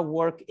our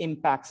work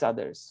impacts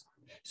others.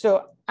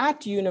 So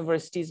at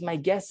universities, my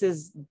guess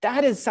is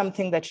that is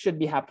something that should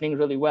be happening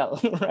really well,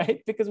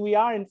 right? Because we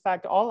are, in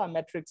fact, all our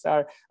metrics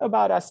are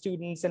about our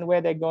students and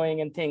where they're going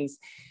and things.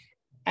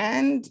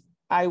 And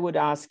I would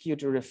ask you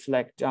to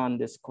reflect on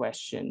this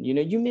question.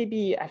 You may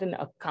be at an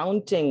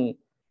accounting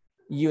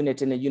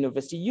unit in a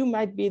university. You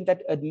might be in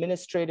that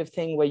administrative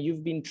thing where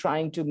you've been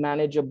trying to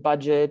manage a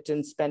budget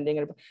and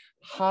spending.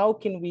 How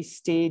can we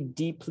stay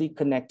deeply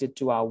connected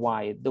to our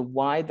why, the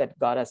why that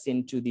got us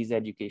into these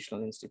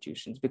educational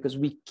institutions? Because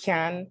we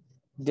can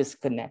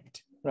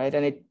disconnect, right?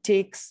 And it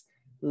takes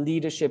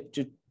leadership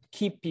to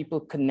keep people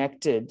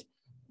connected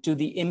to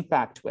the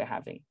impact we're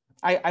having.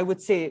 I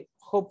would say,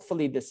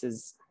 hopefully this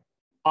is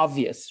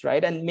obvious,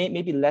 right? And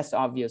maybe less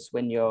obvious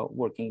when you're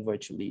working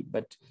virtually,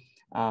 but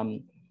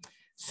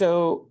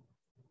so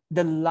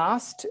the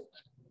last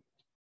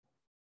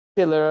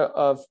pillar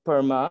of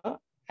PERMA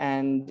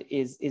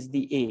is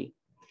the A.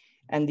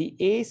 And the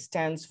A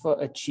stands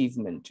for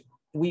achievement.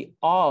 We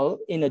all,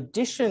 in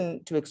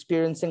addition to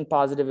experiencing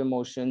positive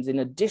emotions, in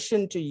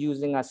addition to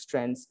using our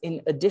strengths,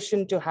 in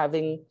addition to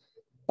having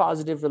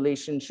positive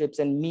relationships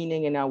and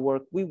meaning in our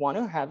work, we want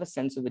to have a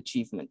sense of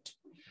achievement.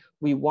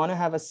 We want to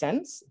have a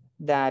sense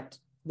that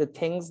the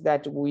things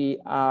that we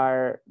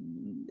are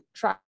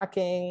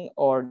tracking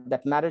or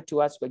that matter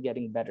to us, we're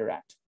getting better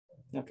at,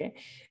 okay?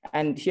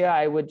 And here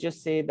I would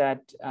just say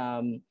that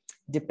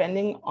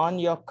depending on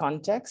your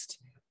context,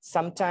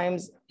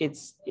 sometimes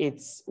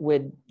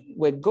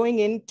we're going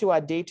into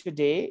our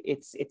day-to-day,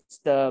 it's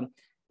the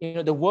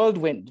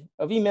whirlwind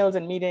of emails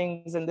and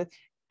meetings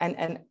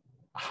and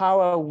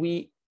how are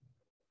we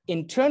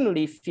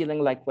internally feeling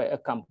like we're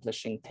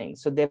accomplishing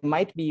things. So there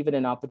might be even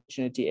an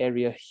opportunity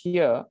area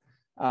here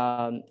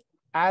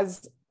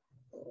as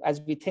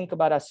we think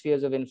about our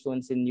spheres of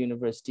influence in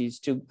universities,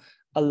 to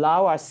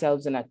allow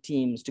ourselves and our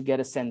teams to get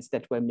a sense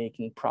that we're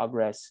making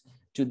progress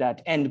to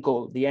that end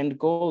goal. The end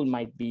goal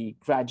might be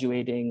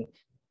graduating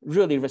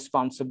really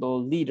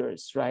responsible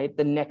leaders, right?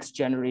 The next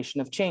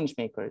generation of change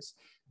makers.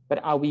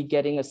 But are we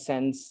getting a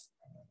sense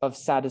of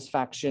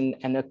satisfaction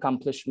and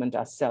accomplishment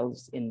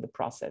ourselves in the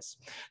process?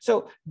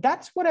 So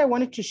that's what I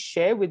wanted to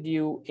share with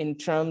you in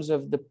terms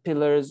of the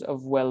pillars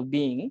of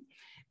well-being.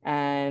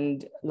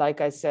 And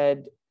like I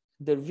said,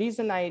 the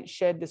reason I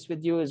shared this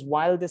with you is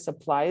while this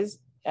applies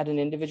at an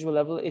individual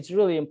level, it's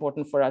really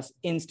important for us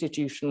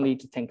institutionally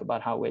to think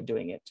about how we're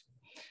doing it.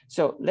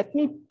 So let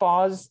me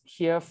pause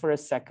here for a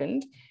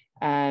second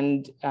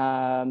and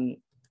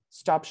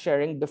stop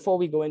sharing before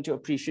we go into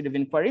appreciative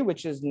inquiry,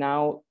 which is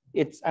now,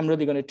 I'm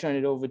really going to turn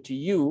it over to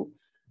you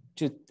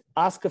to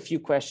ask a few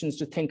questions,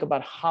 to think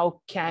about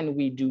how can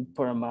we do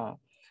PERMA,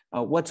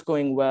 what's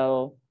going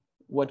well,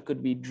 what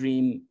could we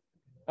dream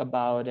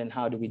about, and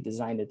how do we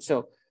design it?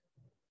 So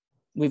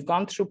we've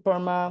gone through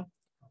PERMA.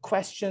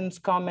 Questions,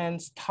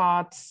 comments,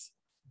 thoughts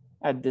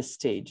at this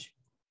stage?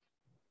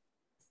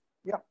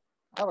 Yeah,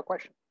 I have a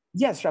question.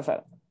 Yes,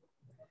 Rafael.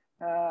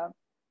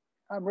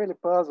 I'm really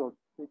puzzled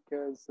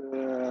because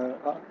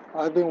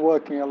I've been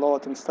working a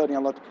lot and studying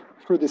a lot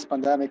through this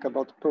pandemic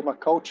about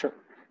permaculture.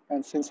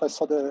 And since I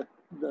saw the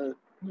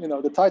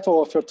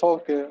title of your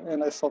talk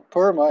and I saw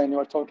PERMA and you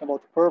are talking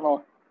about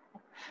PERMA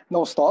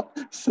non-stop,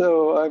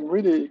 so I'm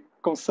really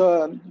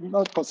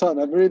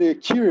I'm really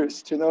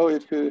curious to know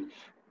if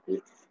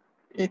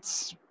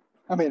it's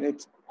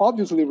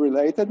obviously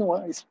related,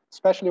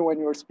 especially when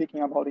you're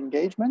speaking about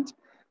engagement,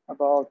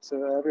 about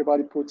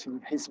everybody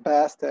putting his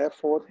best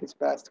effort, his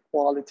best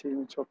quality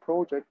into a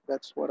project.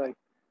 That's what I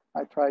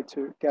try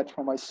to get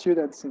from my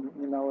students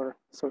in our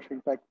social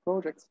impact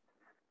projects,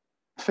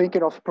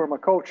 thinking of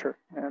permaculture.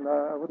 And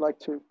I would like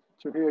to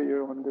hear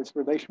you on this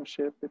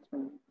relationship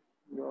between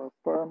your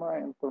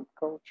PERMA and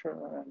permaculture.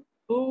 And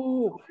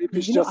if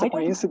it's just a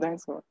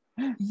coincidence or...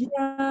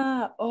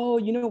 Yeah. Oh,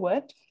 you know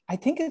what? I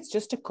think it's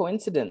just a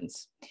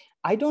coincidence.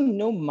 I don't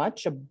know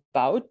much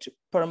about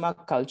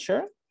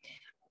permaculture.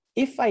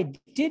 If I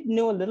did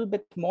know a little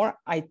bit more,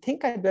 I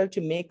think I'd be able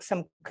to make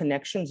some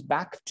connections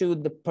back to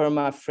the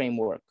PERMA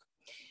framework,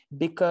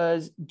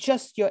 because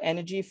just your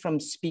energy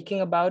from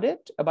speaking about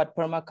it, about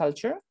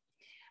permaculture,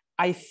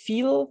 I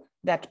feel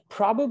that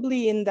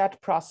probably in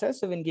that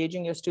process of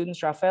engaging your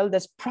students, Rafael,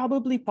 there's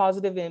probably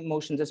positive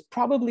emotions. There's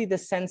probably the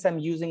sense I'm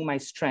using my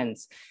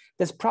strengths.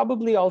 There's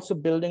probably also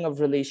building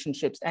of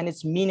relationships, and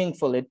it's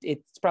meaningful.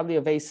 It's probably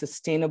a very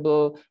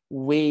sustainable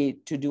way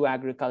to do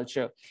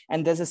agriculture.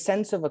 And there's a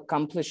sense of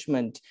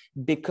accomplishment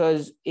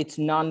because it's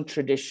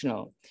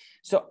non-traditional.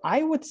 So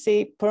I would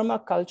say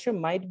permaculture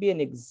might be an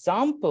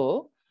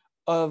example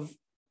of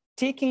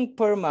taking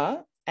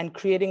perma and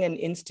creating an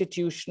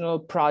institutional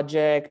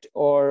project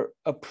or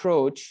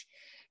approach,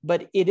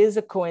 but it is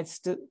a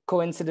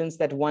coincidence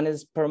that one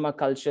is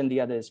permaculture and the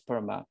other is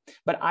perma.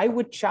 But I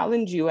would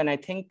challenge you, and I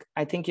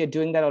think you're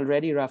doing that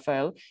already,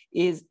 Rafael,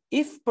 is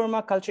if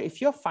permaculture, if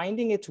you're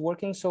finding it's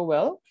working so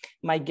well,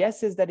 my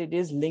guess is that it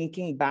is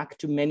linking back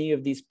to many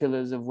of these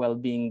pillars of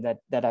well-being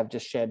that I've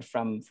just shared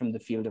from the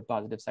field of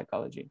positive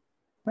psychology.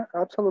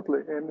 Absolutely,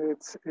 and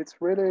it's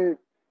really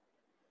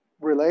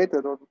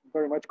related or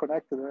very much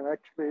connected, and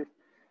actually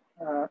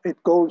it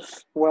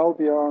goes well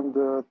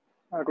beyond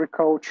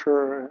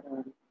agriculture.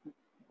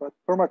 But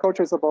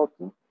permaculture is about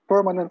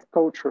permanent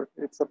culture.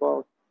 It's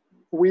about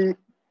we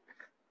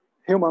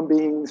human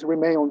beings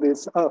remain on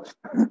this earth.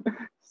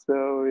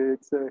 So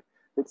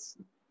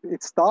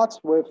it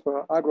starts with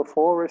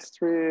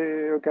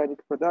agroforestry,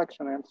 organic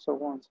production, and so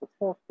on and so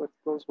forth, but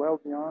it goes well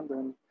beyond,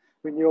 and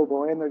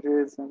renewable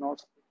energies, and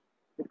also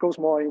it goes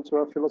more into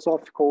a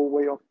philosophical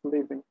way of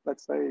living.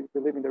 Let's say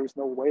believing there is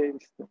no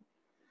waste, and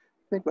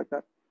things like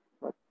that.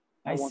 But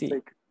I won't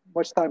take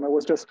much time. I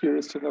was just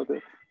curious to know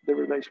the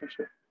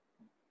relationship.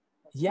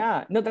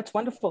 Yeah, no, that's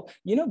wonderful.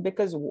 You know,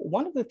 because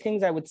one of the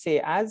things I would say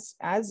as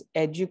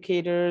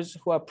educators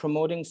who are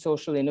promoting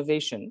social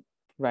innovation,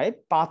 right?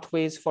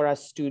 Pathways for our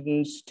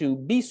students to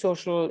be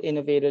social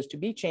innovators, to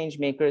be change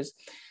makers.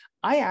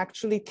 I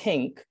actually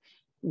think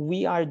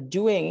we are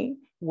doing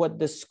what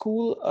the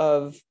School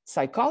of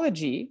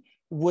Psychology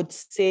would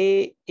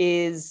say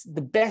is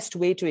the best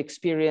way to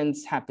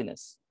experience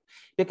happiness.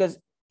 Because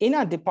in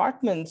our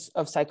departments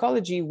of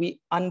psychology, we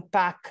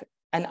unpack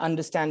and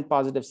understand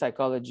positive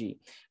psychology.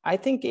 I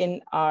think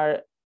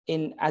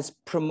as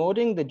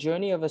promoting the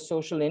journey of a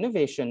social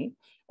innovation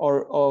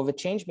or of a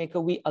change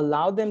maker, we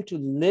allow them to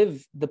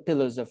live the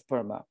pillars of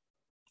perma,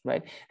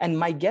 right? And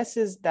my guess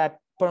is that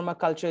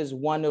permaculture is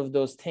one of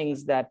those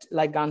things that,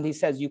 like Gandhi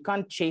says, you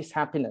can't chase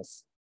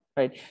happiness,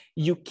 right?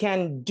 You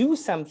can do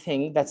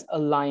something that's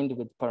aligned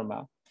with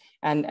perma.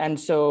 And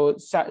so,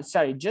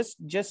 sorry,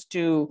 just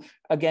to,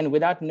 again,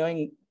 without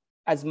knowing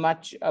as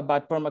much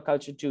about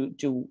permaculture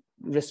to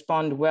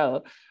respond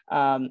well,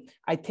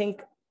 I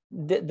think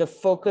the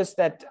focus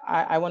that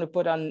I want to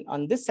put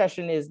on this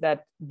session is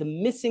that the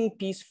missing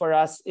piece for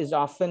us is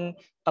often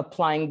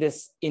applying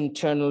this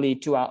internally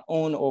to our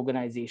own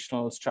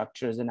organizational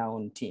structures and our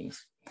own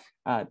teams.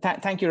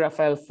 Thank you,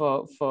 Rafael,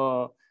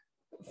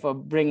 for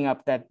bringing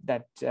up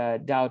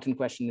that doubt and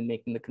question and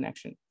making the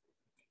connection.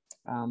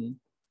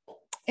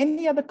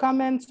 Any other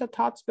comments or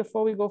thoughts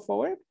before we go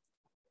forward?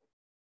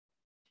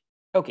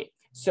 Okay,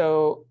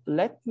 so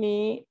let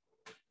me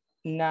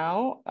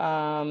now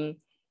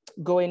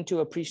go into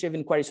appreciative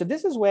inquiry. So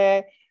this is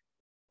where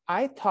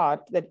I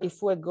thought that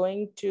if we're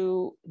going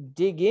to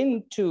dig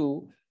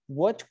into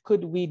what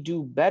could we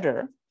do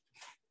better,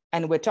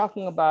 and we're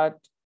talking about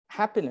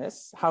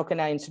happiness, how can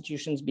our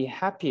institutions be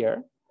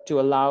happier to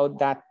allow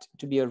that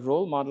to be a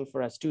role model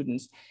for our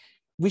students,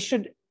 we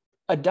should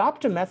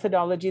adopt a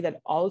methodology that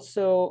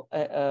also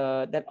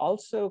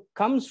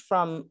comes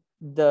from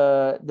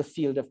the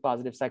field of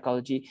positive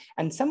psychology.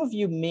 And some of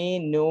you may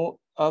know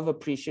of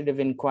appreciative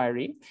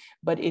inquiry,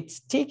 but it's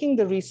taking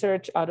the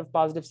research out of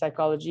positive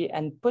psychology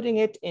and putting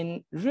it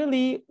in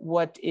really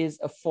what is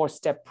a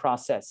 4-step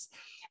process.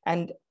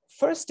 And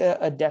first,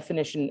 a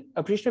definition: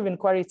 appreciative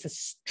inquiry, it's a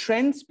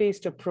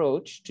strengths-based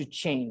approach to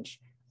change,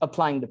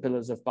 applying the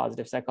pillars of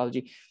positive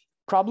psychology.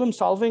 Problem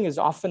solving is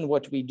often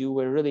what we do.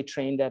 We're really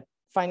trained at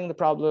finding the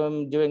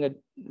problem, doing a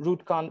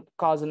root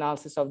cause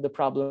analysis of the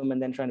problem,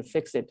 and then trying to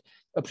fix it.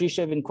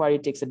 Appreciative inquiry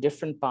takes a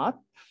different path.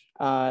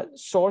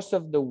 Source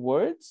of the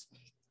words.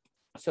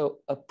 So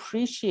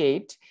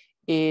appreciate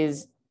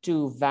is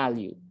to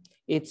value.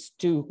 It's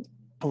to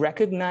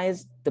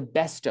recognize the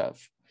best of.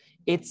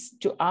 It's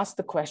to ask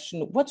the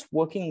question, what's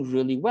working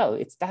really well?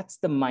 That's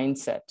the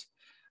mindset.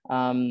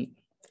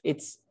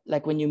 It's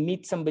like when you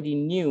meet somebody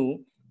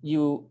new,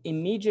 you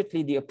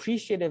immediately, the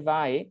appreciative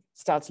eye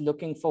starts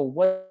looking for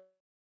what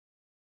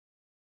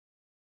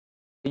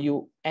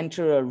you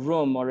enter a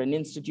room or an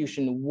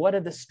institution, what are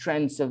the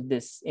strengths of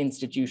this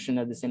institution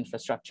or this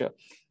infrastructure?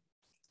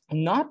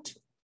 Not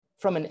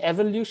from an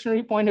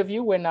evolutionary point of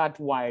view, we're not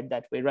wired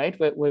that way, right?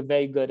 We're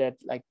very good at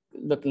like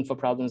looking for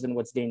problems and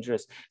what's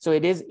dangerous. So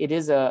it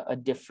is a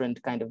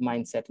different kind of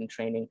mindset and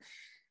training.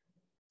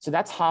 So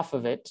that's half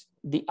of it.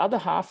 The other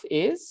half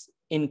is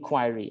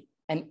inquiry.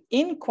 And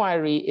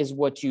inquiry is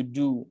what you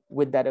do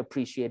with that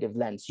appreciative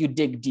lens. You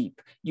dig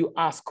deep, you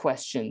ask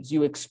questions,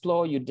 you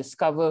explore, you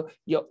discover,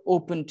 you're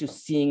open to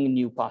seeing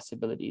new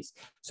possibilities.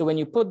 So when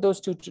you put those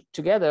two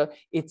together,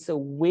 it's a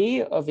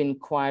way of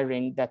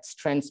inquiring that's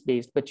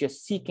strengths-based, but you're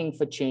seeking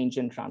for change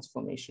and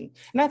transformation.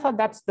 And I thought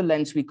that's the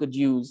lens we could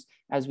use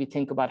as we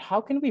think about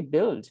how can we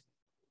build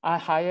our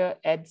higher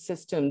ed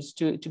systems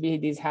to be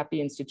these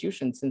happy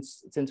institutions,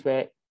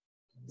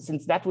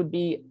 since that would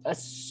be a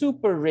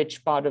super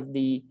rich part of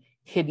the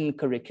hidden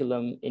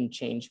curriculum in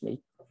change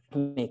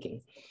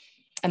making.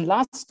 And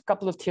last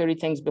couple of theory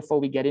things before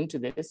we get into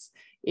this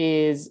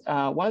is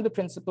one of the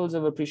principles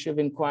of appreciative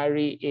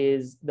inquiry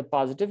is the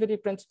positivity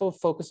principle.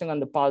 Focusing on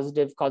the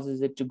positive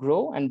causes it to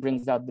grow and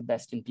brings out the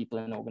best in people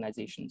and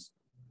organizations.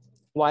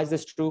 Why is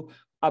this true?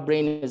 Our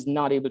brain is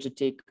not able to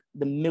take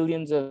the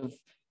millions of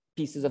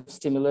pieces of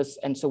stimulus.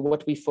 And so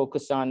what we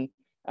focus on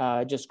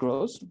just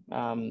grows.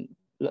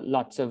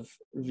 Lots of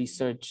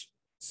research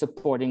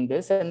supporting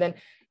this. And then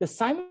the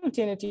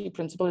simultaneity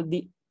principle,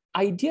 the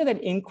idea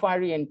that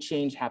inquiry and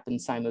change happen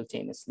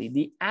simultaneously.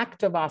 The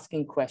act of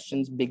asking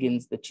questions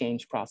begins the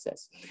change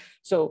process.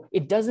 So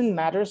it doesn't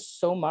matter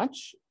so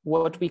much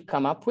what we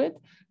come up with,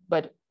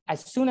 but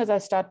as soon as I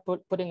start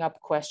putting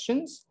up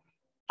questions,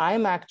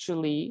 I'm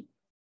actually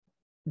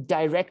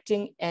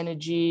directing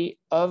energy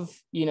of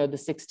the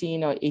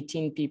 16 or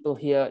 18 people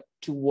here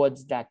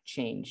towards that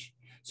change.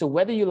 So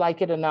whether you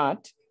like it or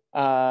not,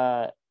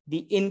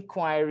 the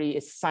inquiry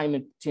is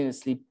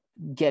simultaneously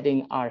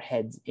getting our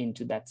heads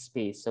into that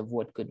space of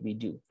what could we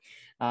do.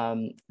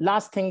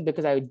 Last thing,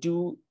 because I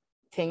do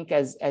think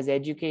as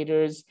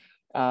educators,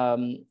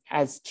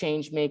 as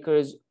change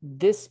makers,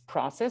 this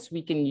process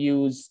we can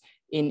use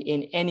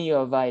in any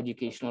of our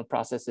educational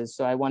processes.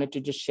 So I wanted to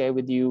just share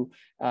with you,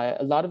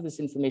 a lot of this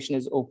information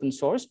is open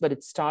source, but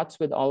it starts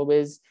with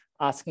always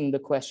asking the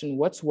question,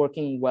 what's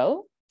working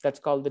well? That's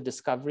called the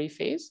discovery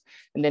phase.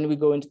 And then we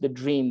go into the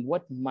dream,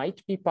 what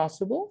might be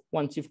possible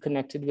once you've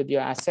connected with your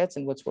assets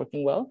and what's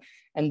working well.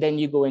 And then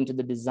you go into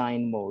the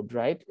design mode,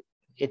 right?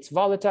 It's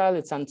volatile,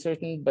 it's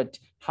uncertain, but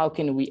how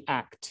can we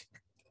act?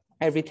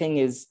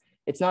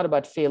 It's not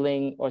about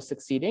failing or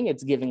succeeding,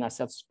 it's giving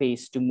ourselves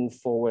space to move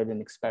forward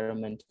and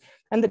experiment.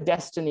 And the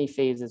destiny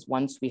phase is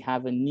once we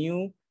have a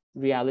new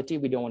reality,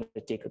 we don't want to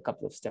take a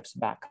couple of steps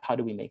back. How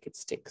do we make it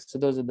stick? So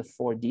those are the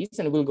 4 Ds,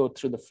 and we'll go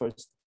through the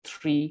first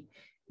 3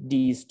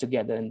 Ds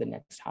together in the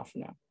next half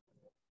an hour.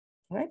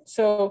 All right,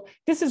 so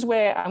this is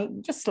where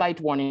I'm just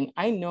slight warning.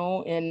 I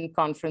know in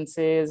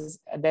conferences,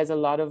 there's a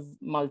lot of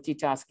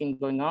multitasking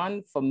going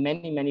on for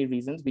many, many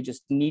reasons. We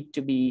just need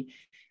to be,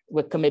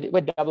 we're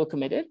double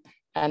committed.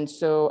 And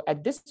so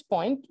at this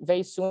point,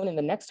 very soon in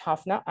the next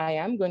half an hour, I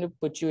am going to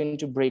put you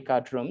into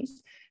breakout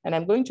rooms. And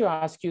I'm going to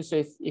ask you,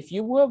 so if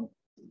you were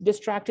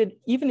distracted,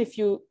 even if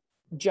you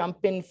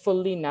jump in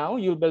fully now,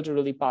 you'll be able to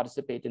really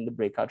participate in the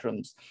breakout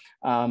rooms.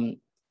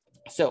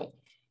 So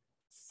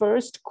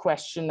first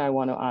question I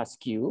want to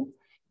ask you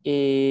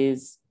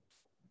is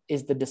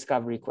the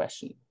discovery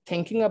question.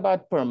 Thinking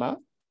about PERMA,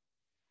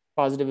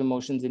 positive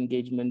emotions,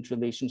 engagement,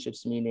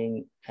 relationships,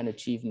 meaning, and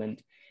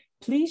achievement,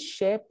 please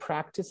share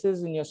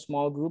practices in your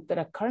small group that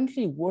are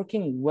currently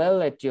working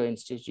well at your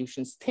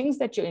institutions, things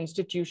that your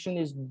institution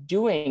is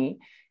doing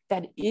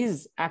that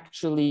is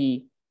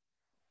actually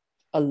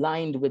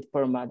aligned with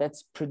PERMA,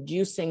 that's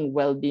producing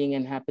well-being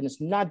and happiness,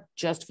 not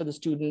just for the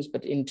students,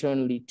 but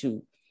internally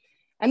too.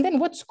 And then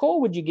what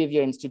score would you give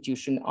your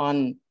institution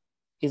on,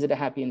 is it a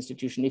happy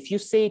institution? If you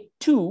say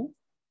 2,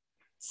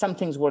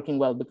 something's working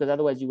well, because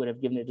otherwise you would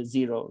have given it a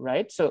 0,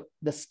 right? So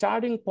the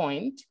starting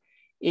point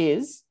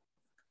is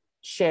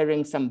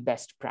sharing some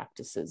best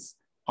practices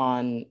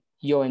on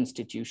your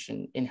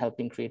institution in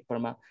helping create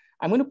PERMA.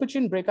 I'm going to put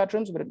you in breakout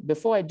rooms, but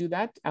before I do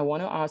that, I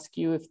want to ask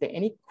you if there are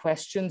any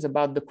questions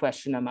about the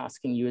question I'm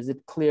asking you. Is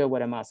it clear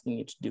what I'm asking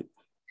you to do?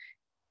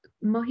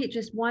 Mohit,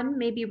 just one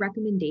maybe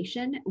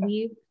recommendation.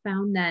 We've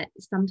found that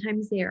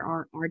sometimes there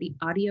are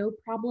audio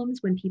problems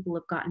when people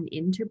have gotten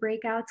into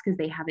breakouts because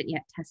they haven't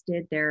yet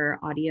tested their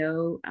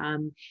audio.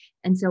 And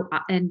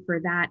for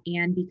that,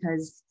 and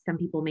because some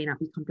people may not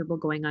be comfortable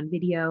going on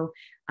video,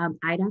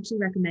 I'd actually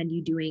recommend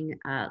you doing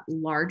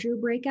larger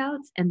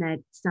breakouts, and that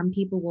some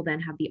people will then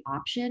have the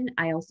option.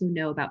 I also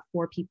know about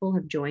 4 people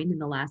have joined in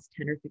the last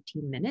 10 or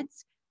 15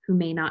 minutes who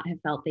may not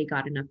have felt they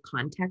got enough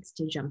context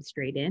to jump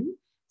straight in.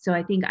 So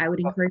I think I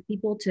would encourage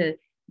people to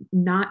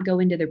not go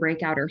into the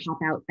breakout or hop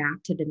out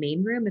back to the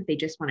main room if they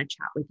just want to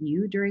chat with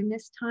you during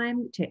this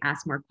time to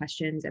ask more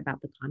questions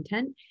about the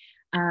content.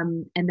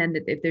 And then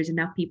if there's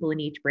enough people in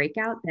each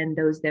breakout, then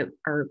those that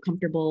are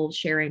comfortable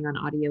sharing on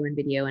audio and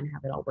video and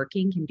have it all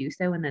working can do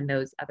so. And then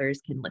those others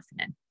can listen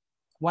in.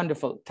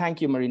 Wonderful.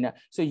 Thank you, Marina.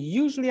 So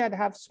usually I'd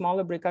have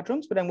smaller breakout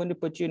rooms, but I'm going to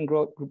put you in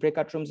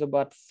breakout rooms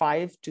about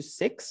 5 to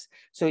 6.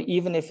 So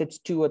even if it's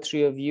 2 or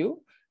 3 of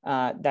you,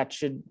 that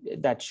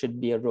should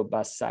be a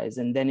robust size.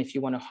 And then if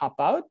you want to hop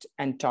out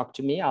and talk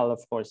to me, I'll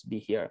of course be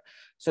here.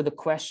 So the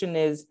question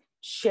is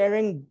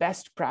sharing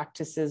best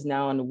practices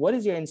now on what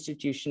is your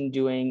institution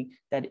doing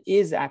that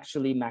is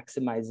actually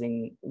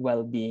maximizing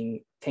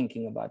well-being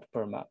thinking about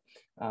PERMA.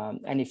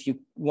 And if you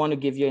want to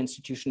give your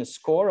institution a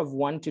score of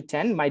 1 to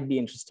 10, might be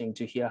interesting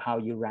to hear how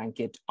you rank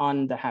it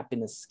on the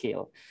happiness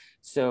scale.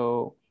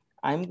 So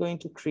I'm going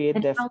to create.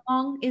 And how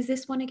long is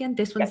this one again?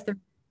 This one's the.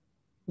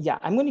 Yeah,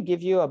 I'm going to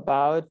give you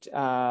about,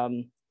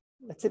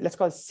 let's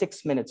call it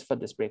 6 minutes for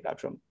this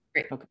breakout room.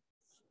 Great. Okay.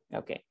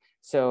 Okay.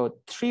 So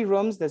 3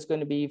 rooms, there's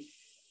going to be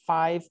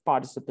 5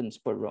 participants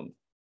per room.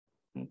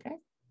 Okay.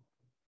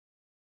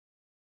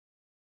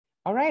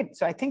 All right.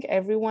 So I think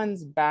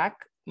everyone's back.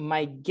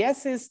 My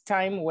guess is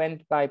time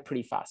went by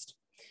pretty fast,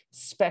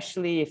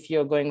 especially if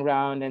you're going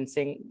around and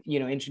saying,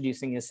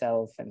 introducing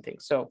yourself and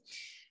things. So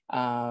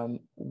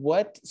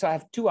so I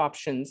have 2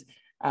 options.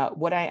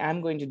 What I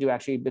am going to do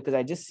actually, because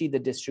I just see the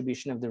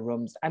distribution of the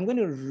rooms, I'm going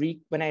to,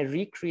 when I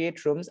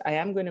recreate rooms, I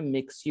am going to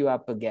mix you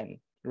up again,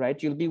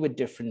 right? You'll be with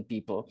different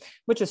people,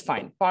 which is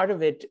fine. Part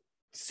of it,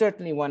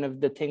 certainly one of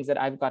the things that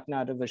I've gotten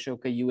out of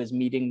Ashoka U is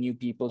meeting new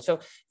people. So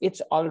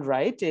it's all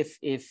right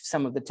if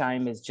some of the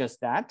time is just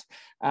that,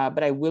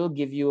 but I will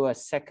give you a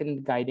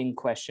second guiding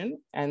question.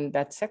 And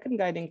that second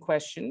guiding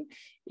question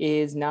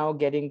is now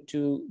getting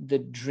to the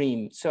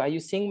dream. So are you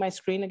seeing my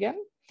screen again?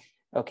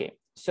 Okay,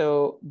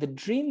 so the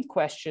dream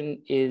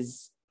question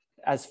is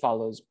as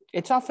follows.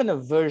 It's often a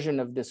version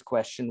of this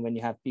question when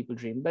you have people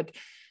dream, but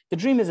the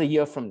dream is a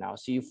year from now.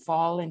 So you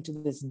fall into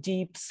this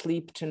deep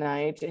sleep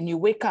tonight and you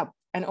wake up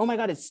and oh my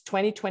God, it's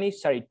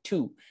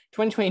 2022,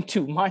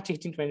 March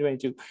 18,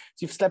 2022. So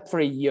you've slept for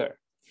a year.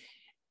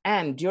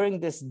 And during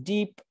this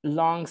deep,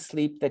 long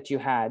sleep that you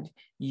had,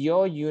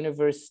 your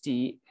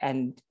university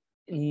and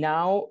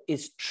now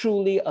is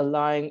truly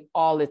allowing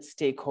all its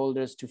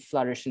stakeholders to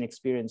flourish and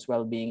experience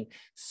well-being,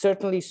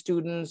 certainly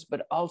students,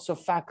 but also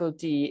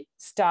faculty,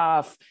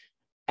 staff,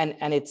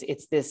 and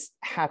it's this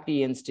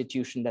happy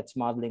institution that's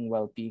modeling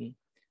well-being.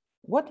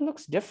 What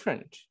looks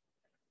different?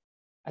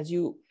 Are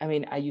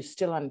you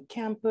still on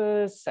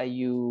campus? Are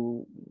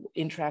you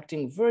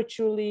interacting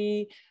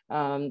virtually?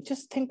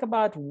 Just think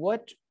about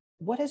what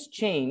has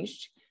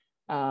changed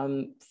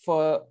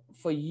for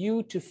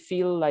you to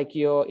feel like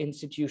your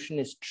institution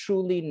is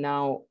truly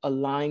now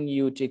allowing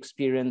you to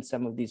experience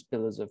some of these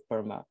pillars of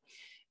PERMA.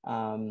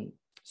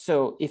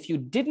 So if you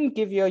didn't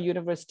give your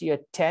university a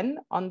 10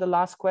 on the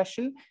last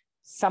question,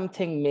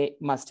 something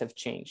must have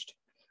changed,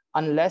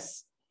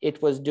 unless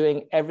it was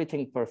doing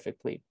everything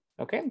perfectly.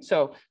 Okay,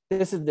 so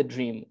this is the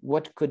dream.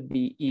 What could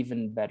be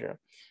even better?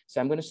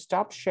 So I'm going to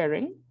stop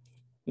sharing,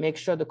 make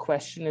sure the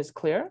question is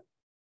clear.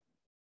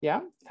 Yeah,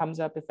 thumbs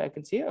up if I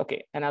can see it.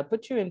 Okay, and I'll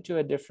put you into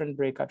a different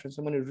breakout room.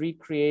 So I'm going to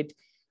recreate.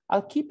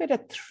 I'll keep it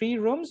at 3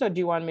 rooms, or do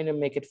you want me to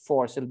make it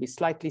 4? So it'll be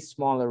slightly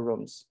smaller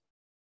rooms.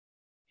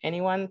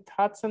 Anyone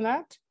thoughts on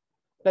that?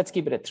 Let's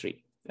keep it at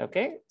 3.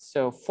 Okay,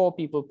 so 4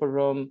 people per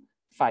room,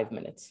 5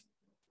 minutes.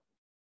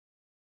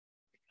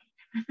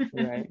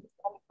 Right.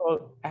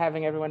 So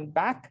having everyone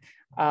back.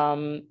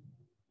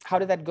 How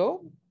did that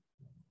go?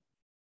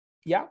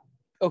 Yeah.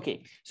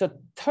 Okay. So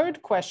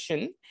third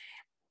question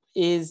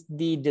is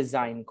the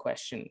design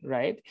question,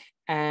 right?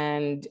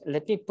 And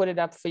let me put it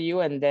up for you.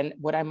 And then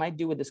what I might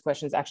do with this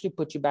question is actually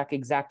put you back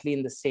exactly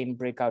in the same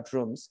breakout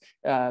rooms,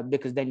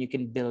 because then you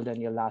can build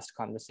on your last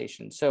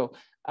conversation. So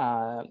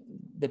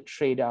the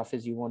trade-off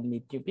is you won't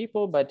meet new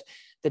people, but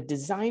the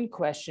design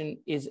question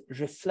is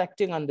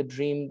reflecting on the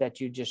dream that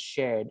you just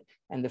shared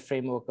and the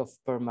framework of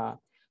PERMA.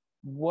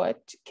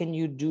 What can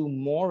you do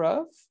more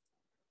of?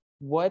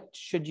 What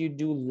should you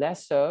do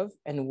less of?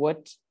 And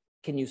what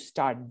can you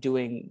start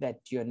doing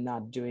that you're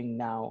not doing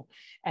now?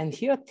 And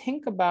here,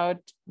 think about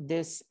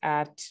this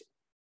at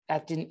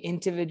an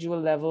individual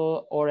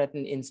level or at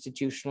an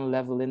institutional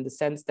level, in the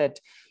sense that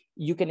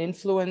you can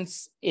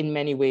influence in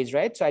many ways,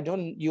 right? So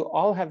you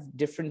all have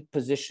different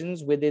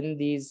positions within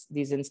these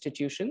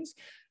institutions,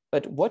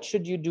 but what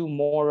should you do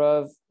more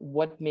of?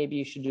 What maybe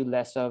you should do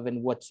less of?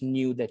 And what's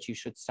new that you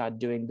should start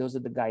doing? Those are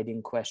the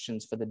guiding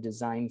questions for the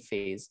design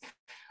phase.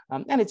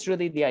 And it's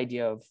really the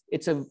idea of,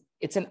 it's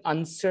an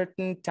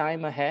uncertain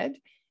time ahead,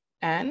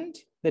 and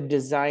the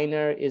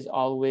designer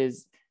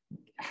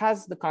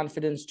has the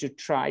confidence to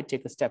try,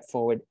 take a step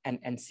forward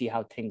and see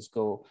how things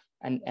go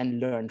and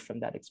learn from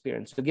that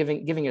experience. So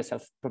giving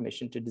yourself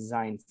permission to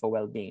design for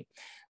well-being.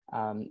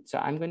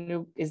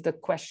 So is the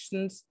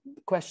questions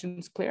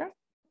clear?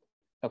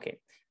 Okay,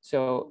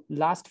 so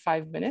last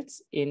 5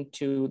 minutes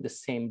into the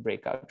same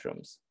breakout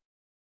rooms.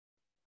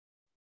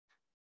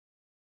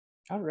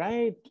 All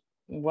right,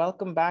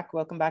 welcome back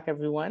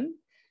everyone.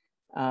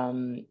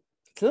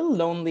 It's a little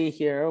lonely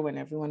here when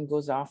everyone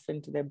goes off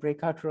into their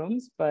breakout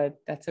rooms, but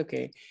that's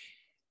okay.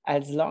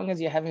 As long as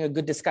you're having a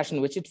good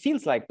discussion, which it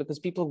feels like, because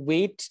people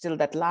wait till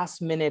that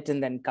last minute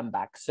and then come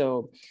back.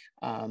 So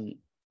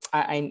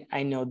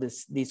I know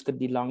these could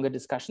be longer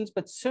discussions,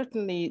 but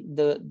certainly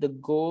the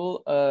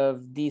goal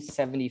of these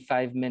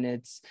 75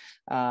 minutes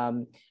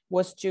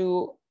was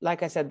to,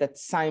 like I said, that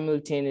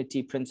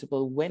simultaneity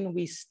principle. When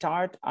we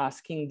start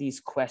asking these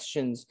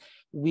questions,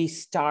 we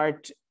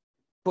start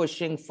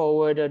pushing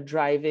forward or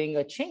driving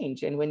a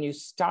change. And when you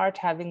start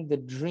having the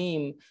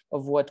dream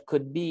of what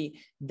could be,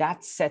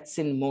 that sets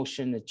in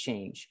motion a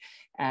change.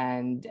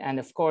 And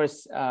of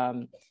course,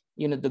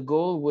 the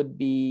goal would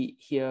be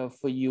here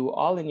for you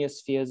all in your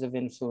spheres of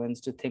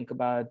influence to think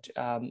about,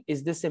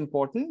 is this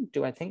important?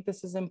 Do I think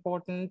this is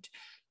important?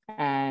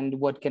 And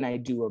what can I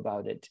do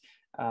about it?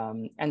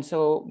 And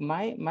so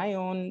my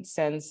own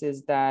sense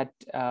is that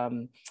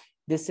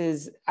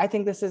I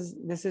think this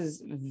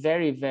is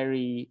very,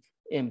 very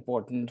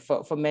important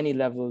for many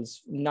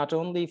levels, not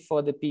only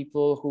for the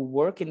people who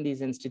work in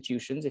these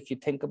institutions. If you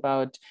think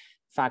about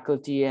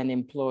faculty and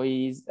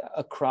employees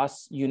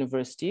across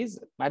universities,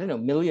 I don't know,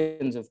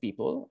 millions of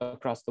people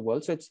across the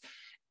world. So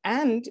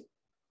and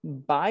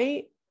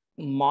by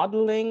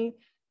modeling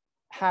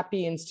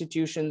happy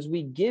institutions,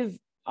 we give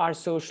our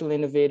social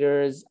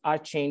innovators, our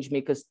change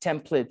makers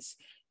templates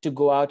to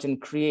go out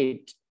and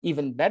create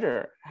even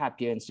better,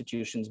 happier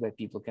institutions where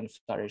people can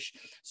flourish.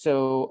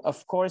 So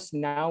of course,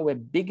 now we're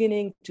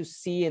beginning to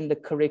see in the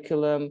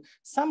curriculum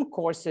some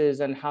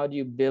courses on how do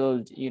you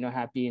build,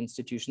 happy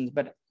institutions,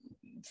 but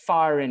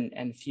far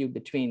and few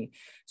between.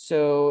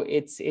 So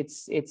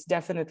it's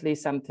definitely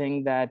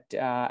something that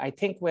I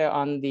think we're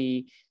on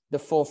the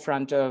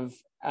forefront of.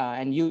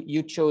 And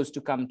you chose to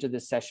come to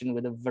this session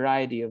with a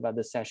variety of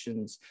other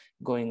sessions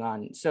going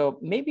on. So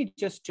maybe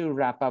just to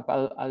wrap up,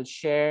 I'll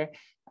share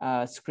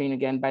screen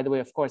again. By the way,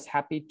 of course,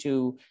 happy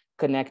to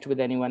connect with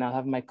anyone. I'll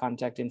have my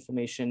contact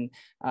information.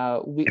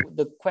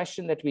 The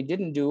question that we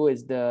didn't do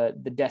is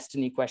the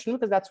destiny question,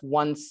 because that's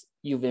once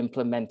you've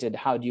implemented,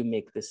 how do you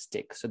make this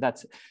stick? So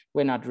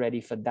we're not ready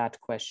for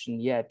that question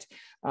yet.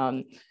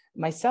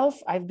 Myself,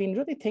 I've been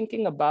really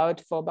thinking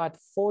for about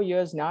 4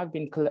 years now, I've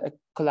been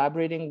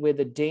collaborating with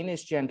a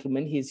Danish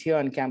gentleman. He's here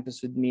on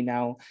campus with me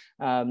now.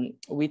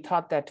 We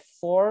thought that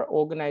for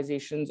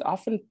organizations,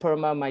 often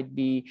PERMA might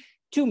be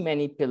too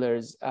many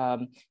pillars.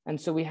 And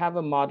so we have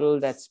a model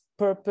that's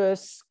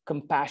purpose,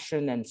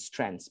 compassion, and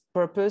strengths.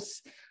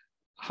 Purpose,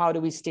 how do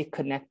we stay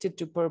connected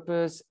to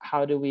purpose?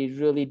 How do we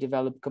really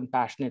develop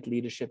compassionate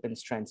leadership and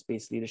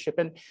strengths-based leadership?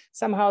 And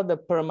somehow the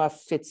PERMA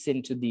fits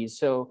into these.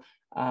 So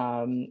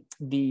I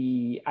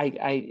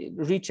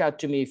reach out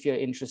to me if you're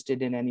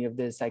interested in any of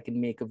this. I can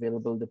make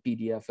available the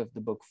PDF of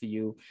the book for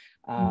you.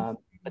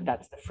 But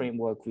that's the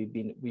framework we've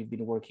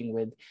been working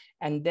with.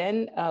 And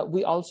then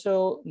we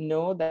also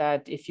know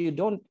that if you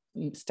don't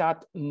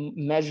start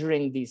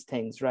measuring these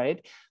things,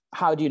 right,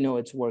 how do you know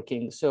it's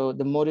working? So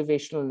the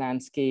motivational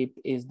landscape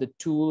is the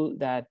tool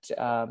that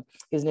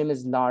his name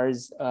is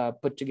Lars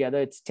put together.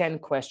 It's 10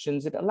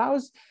 questions. It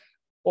allows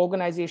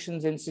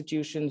organizations,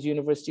 institutions,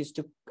 universities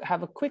to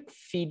have a quick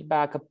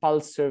feedback, a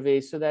pulse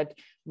survey, so that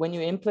when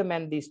you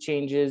implement these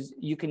changes,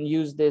 you can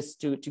use this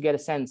to get a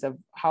sense of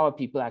how are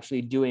people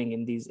actually doing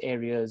in these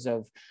areas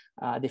of,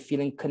 are they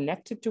feeling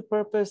connected to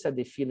purpose? Are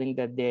they feeling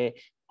that they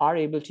are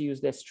able to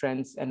use their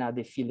strengths? And are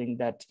they feeling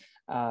that,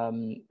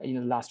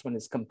 last one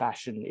is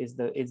compassion.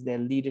 Is their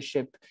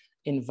leadership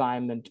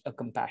environment a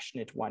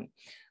compassionate one?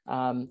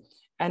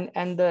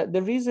 And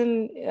the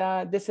reason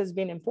this has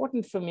been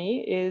important for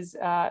me is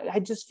I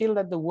just feel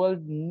that the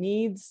world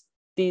needs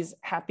these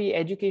happy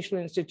educational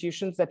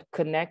institutions that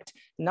connect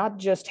not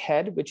just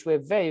head, which we're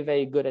very,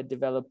 very good at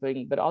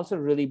developing, but also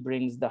really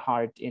brings the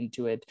heart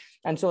into it.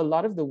 And so a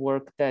lot of the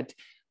work that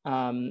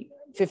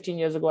 15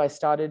 years ago, I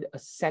started a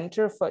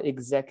Center for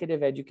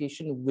Executive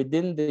Education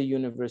within the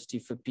University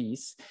for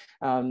Peace.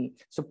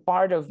 So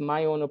part of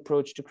my own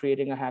approach to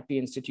creating a happy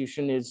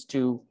institution is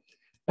to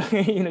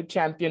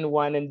champion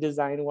one and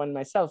design one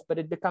myself, but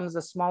it becomes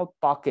a small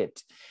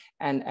pocket.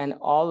 And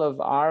all of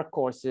our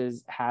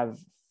courses have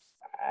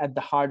at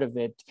the heart of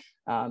it,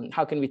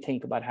 how can we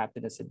think about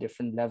happiness at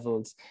different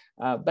levels?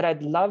 But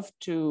I'd love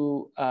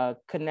to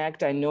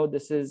connect. I know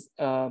this is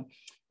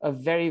a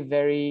very,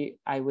 very,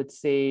 I would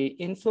say,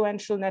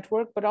 influential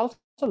network, but also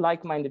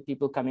like-minded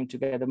people coming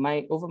together.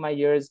 Over my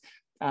years,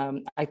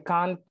 I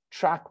can't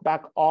track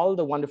back all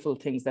the wonderful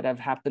things that have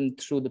happened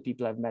through the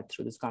people I've met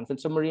through this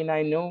conference. So Marina,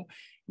 I know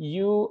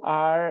you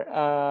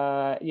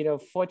are,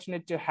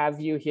 fortunate to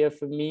have you here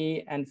for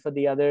me and for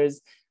the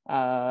others,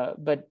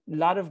 but a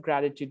lot of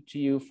gratitude to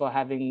you for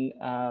having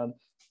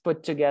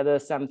put together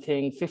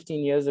something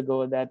 15 years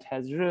ago that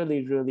has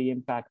really, really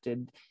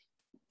impacted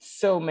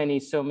so many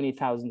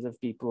thousands of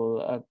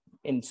people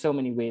in so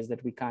many ways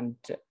that we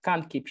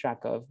can't keep track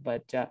of.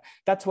 But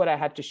that's what I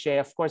had to share.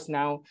 Of course,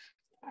 now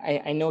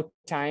I know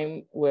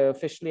we're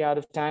officially out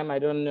of time. I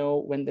don't know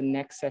when the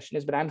next session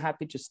is, but I'm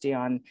happy to stay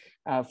on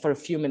for a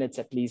few minutes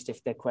at least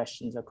if there are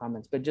questions or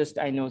comments. But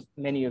I know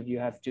many of you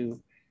have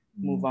to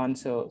move on.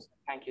 So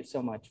thank you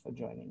so much for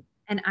joining.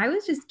 And I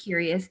was just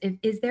curious,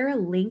 is there a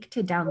link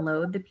to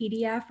download the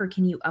PDF, or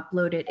can you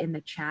upload it in the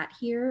chat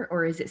here?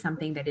 Or is it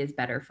something that is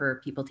better for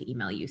people to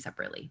email you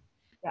separately?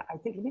 Yeah, I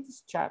think, let me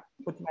just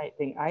put my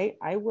thing.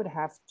 I would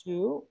have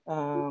to,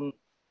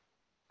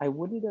 I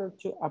wouldn't be able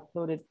to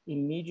upload it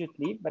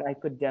immediately, but I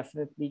could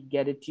definitely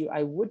get it to you.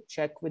 I would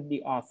check with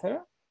the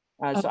author.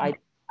 So I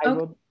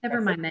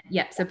Never mind then.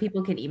 Yeah, so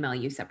people can email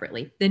you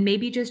separately. Then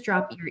maybe just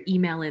drop your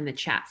email in the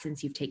chat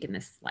since you've taken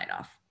this slide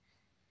off.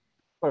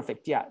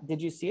 Perfect. Yeah.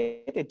 Did you see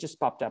it? It just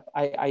popped up.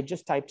 I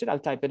just typed it. I'll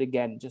type it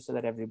again just so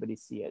that everybody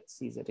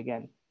sees it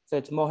again. So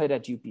it's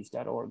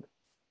mohit@upeace.org.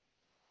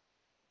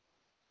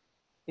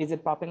 Is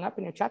it popping up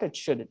in your chat? It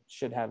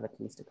should have at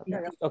least a couple.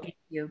 Yeah, Okay. thank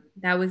you.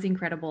 That was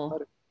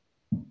incredible.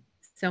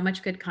 So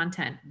much good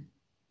content.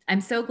 I'm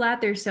so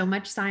glad there's so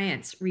much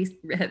science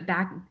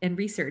back and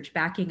research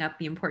backing up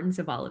the importance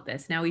of all of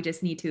this. Now we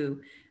just need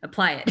to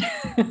apply it.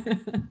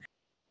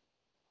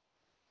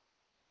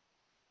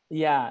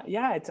 Yeah,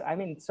 I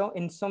mean, so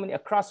in so many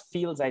across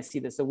fields, I see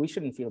this. So we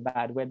shouldn't feel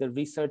bad where the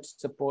research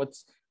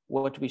supports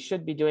what we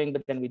should be doing,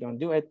 but then we don't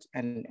do it.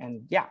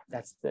 And yeah,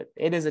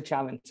 it is a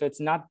challenge. So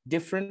it's not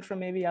different from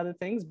maybe other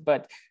things,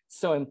 but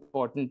so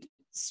important,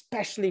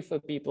 especially for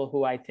people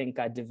who I think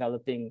are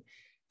developing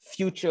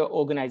future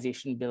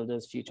organization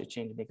builders, future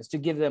change makers, to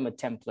give them a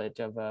template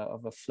of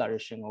a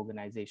flourishing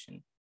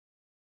organization.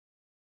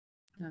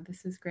 Oh,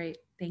 this is great.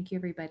 Thank you,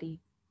 everybody.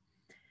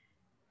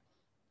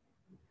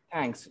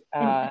 Thanks.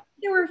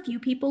 There were a few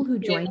people who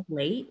joined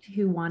late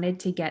who wanted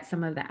to get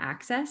some of the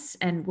access,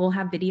 and we'll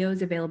have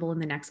videos available in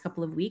the next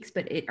couple of weeks,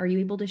 but are you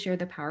able to share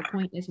the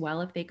PowerPoint as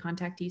well if they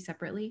contact you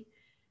separately?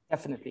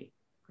 Definitely.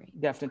 Great.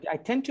 Definitely. I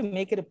tend to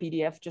make it a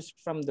PDF just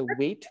from the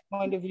weight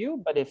point of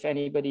view, but if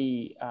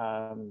anybody,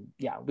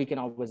 yeah, we can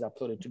always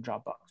upload it to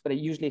Dropbox. But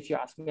usually if you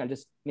ask me, I'll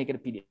just make it a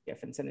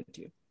PDF and send it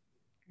to you.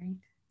 Great.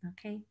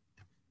 Okay.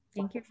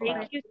 Thank you.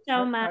 Thank you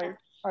so much.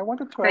 I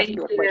wanted to ask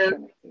you a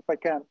question, if I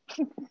can.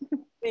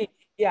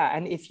 Yeah,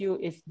 and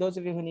if those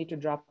of you who need to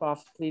drop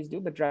off, please do.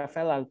 But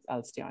Rafael,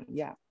 I'll stay on.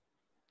 Yeah.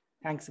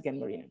 Thanks again,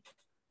 Maria.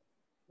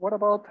 What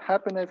about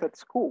happiness at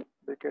school?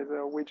 Because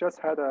we just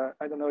had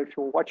I don't know if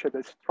you watched it,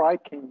 a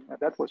striking,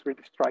 that was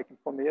really striking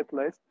for me at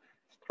least,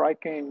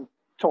 striking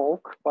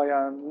talk by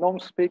a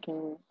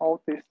non-speaking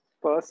autist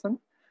person.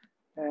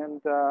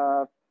 And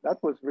that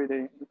was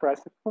really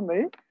impressive for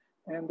me.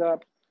 And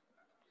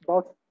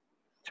about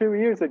 2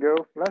 years ago,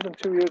 less than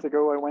 2 years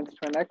ago, I went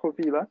to an eco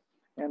villa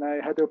and I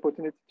had the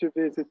opportunity to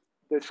visit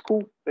the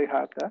school they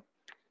had there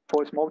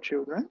for small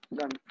children,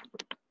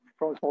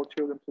 from small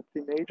children to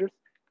teenagers.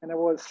 And I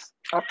was,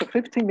 after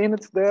 15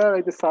 minutes there,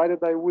 I decided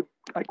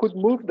I could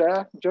move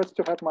there just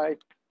to have my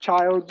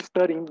child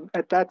studying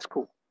at that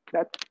school.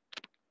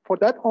 For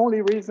that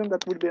only reason,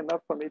 that would be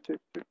enough for me to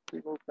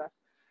move there.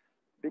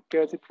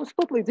 Because it was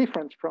totally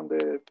different from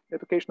the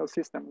educational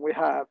system we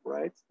have,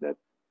 right? That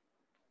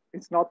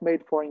it's not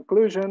made for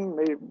inclusion.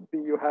 Maybe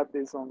you have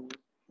this on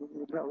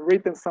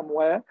written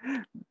somewhere,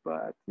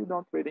 but you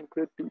don't really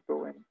include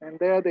people. And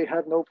there they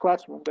have no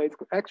classroom.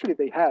 Actually,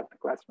 they have a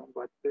classroom,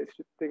 but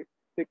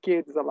the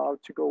kid is allowed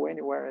to go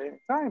anywhere,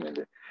 anytime.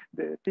 And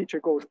the teacher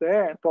goes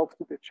there and talks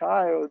to the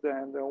child.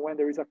 And when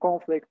there is a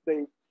conflict,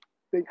 they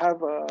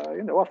have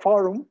a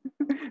forum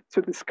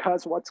to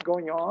discuss what's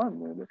going on.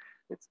 And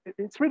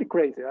it's really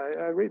crazy.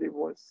 I really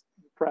was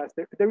impressed.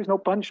 There is no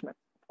punishment.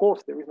 Of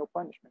course, there is no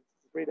punishment.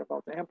 It's really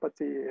about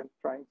empathy and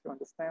trying to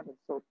understand and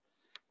solve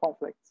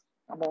conflicts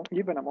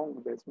even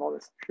among the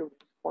smallest children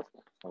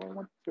possible. So I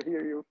want to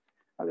hear you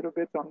a little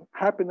bit on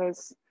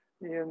happiness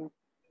in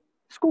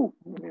school,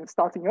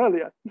 starting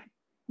earlier.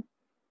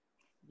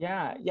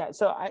 Yeah.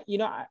 So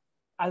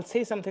I'll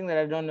say something that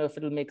I don't know if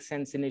it'll make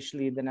sense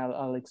initially, then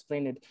I'll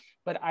explain it.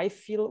 But I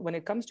feel when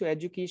it comes to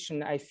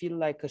education, I feel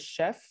like a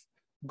chef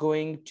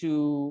going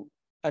to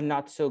a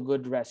not so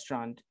good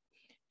restaurant,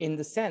 in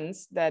the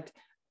sense that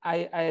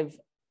I've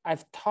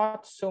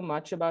taught so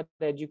much about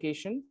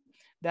education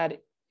that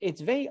it's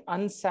very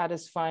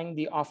unsatisfying,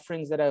 the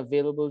offerings that are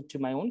available to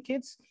my own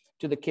kids,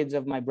 to the kids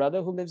of my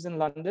brother who lives in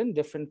London,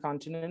 different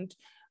continent.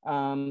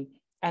 And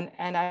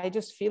I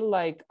just feel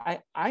like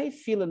I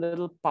feel a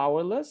little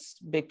powerless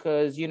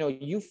because,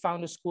 you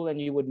found a school and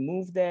you would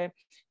move there.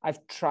 I've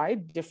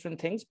tried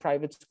different things,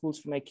 private schools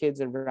for my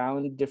kids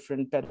around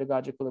different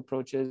pedagogical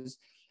approaches.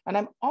 And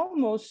I'm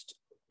almost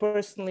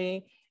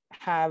personally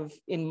have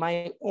in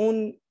my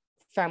own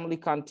family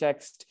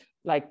context,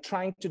 like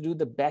trying to do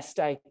the best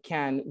I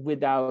can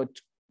without,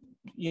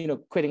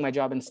 quitting my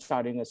job and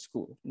starting a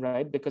school,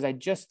 right? Because I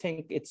just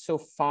think it's so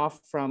far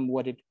from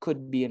what it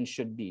could be and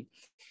should be.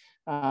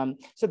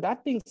 So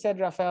that being said,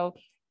 Rafael,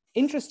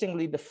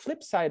 interestingly, the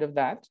flip side of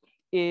that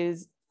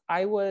is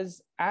I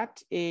was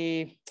at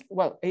we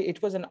have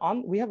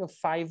a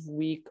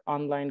 5-week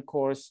online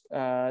course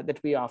that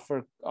we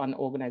offer on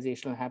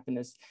organizational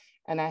happiness.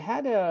 And I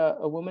had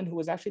a woman who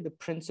was actually the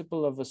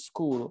principal of a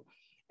school.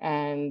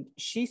 And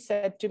she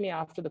said to me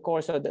after the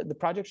course, or the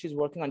project she's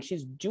working on,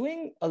 she's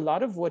doing a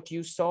lot of what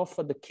you saw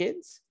for the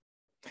kids,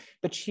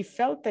 but she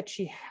felt that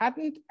she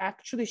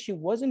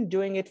wasn't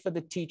doing it for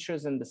the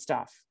teachers and the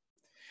staff.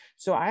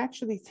 So I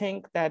actually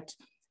think that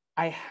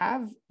I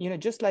have,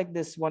 just like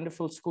this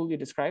wonderful school you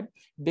described,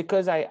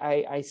 because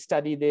I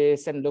study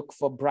this and look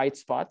for bright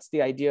spots,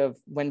 the idea of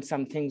when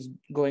something's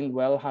going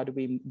well, how do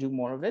we do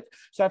more of it?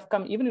 So I've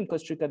come, even in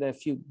Costa Rica, there are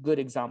a few good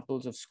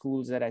examples of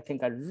schools that I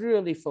think are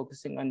really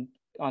focusing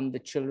on the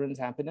children's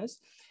happiness.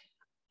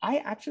 I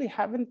actually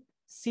haven't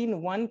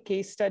seen one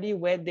case study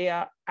where they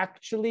are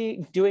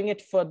actually doing it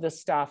for the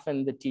staff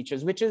and the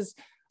teachers, which is,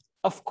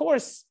 of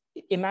course,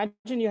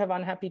 imagine you have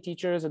unhappy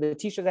teachers or the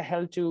teachers are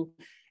held to.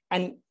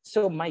 And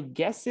so my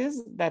guess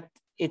is that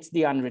it's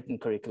the unwritten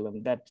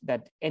curriculum,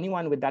 that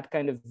anyone with that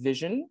kind of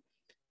vision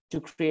to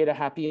create a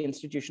happy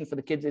institution for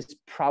the kids is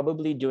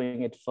probably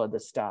doing it for the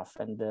staff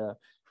and the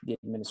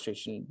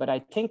administration. But I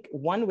think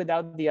one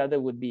without the other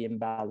would be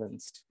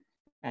imbalanced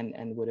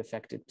and would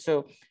affect it.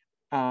 So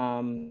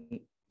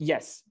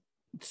yes,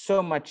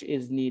 so much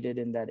is needed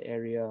in that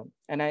area.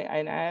 And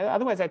I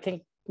otherwise, I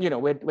think,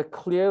 we're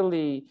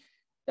clearly,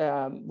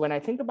 when I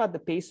think about the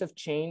pace of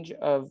change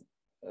of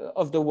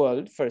the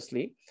world,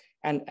 firstly,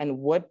 and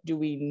what do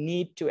we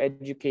need to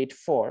educate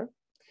for?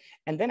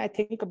 And then I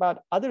think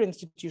about other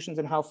institutions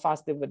and how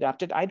fast they've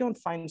adapted. I don't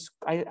find,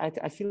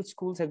 I feel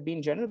schools have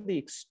been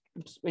generally,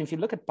 if you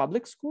look at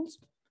public schools,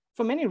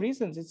 for many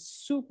reasons, it's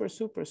super,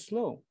 super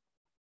slow,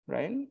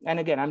 right? And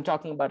again, I'm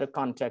talking about a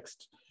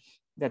context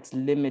that's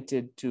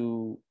limited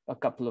to a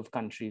couple of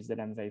countries that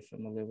I'm very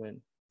familiar with.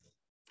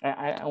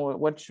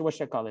 What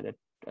should I call it?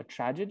 A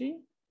tragedy?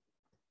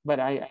 But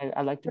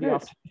I like to be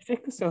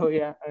optimistic, so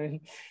yeah. I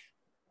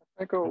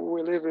think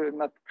we live in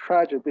a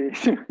tragedy.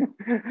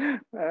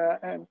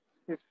 And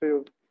if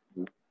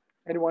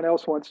anyone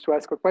else wants to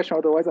ask a question,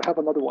 otherwise I have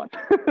another one.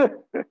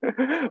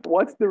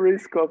 What's the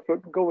risk of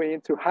going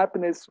into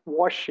happiness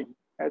washing,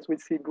 as we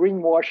see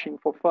greenwashing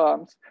for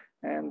farms?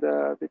 And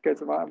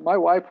because my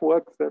wife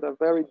works at a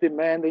very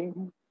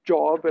demanding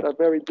job at a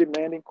very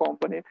demanding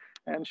company,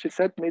 and she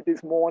said to me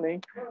this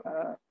morning,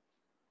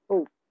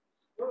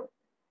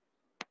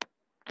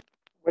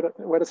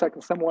 wait a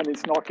second, someone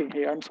is knocking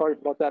here. I'm sorry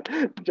about that.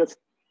 Just,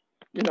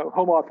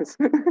 home office.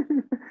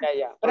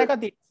 yeah. But I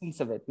got the essence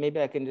of it. Maybe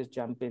I can just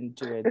jump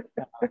into it.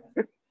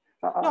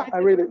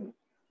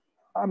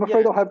 I'm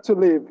afraid I'll have to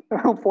leave,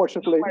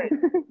 unfortunately.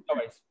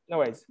 No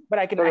worries. But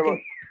I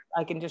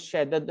can just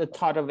share the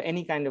thought of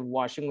any kind of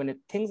washing when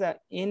things are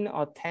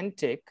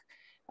inauthentic.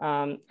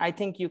 I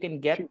think you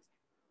can get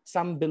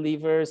some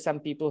believers, some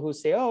people who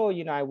say, oh,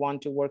 I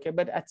want to work here.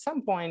 But at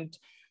some point,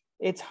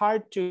 it's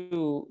hard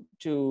to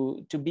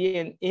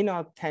be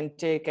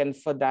inauthentic and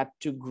for that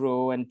to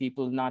grow and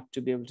people not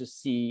to be able to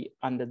see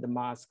under the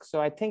mask.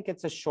 So I think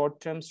it's a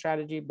short-term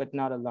strategy, but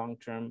not a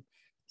long-term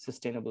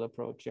sustainable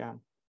approach. Yeah.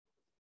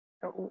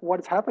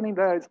 What's happening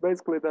there is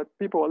basically that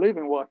people are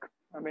leaving work.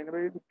 I mean,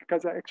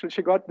 because actually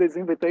she got this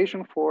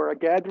invitation for a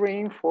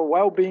gathering for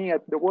well-being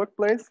at the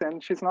workplace,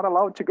 and she's not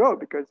allowed to go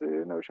because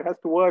she has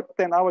to work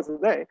 10 hours a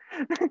day.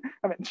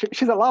 I mean,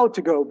 she's allowed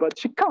to go, but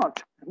she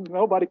can't.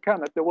 Nobody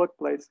can at the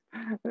workplace.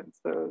 And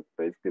so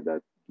basically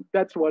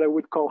that's what I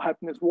would call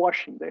happiness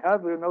washing. They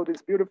have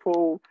this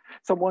beautiful.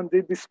 Someone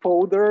did this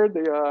folder.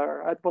 They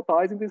are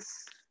advertising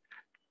this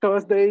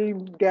Thursday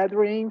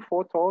gathering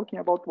for talking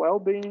about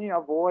well-being,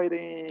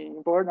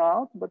 avoiding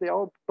burnout, but they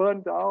all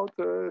burned out,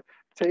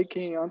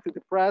 taking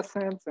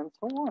antidepressants and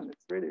so on.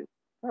 It's really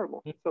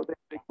terrible. So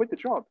they quit the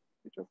job.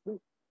 They just do.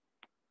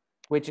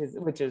 Which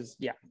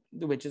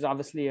is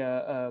obviously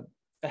a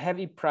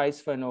heavy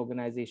price for an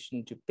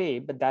organization to pay,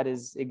 but that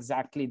is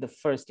exactly the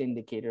first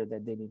indicator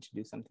that they need to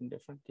do something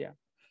different. Yeah.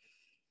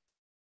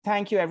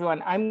 Thank you,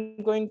 everyone.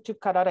 I'm going to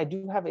cut out.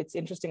 It's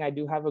interesting, I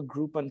do have a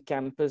group on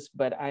campus,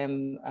 but I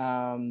am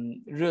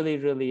really,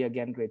 really,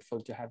 again, grateful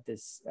to have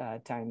this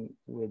time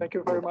with. Thank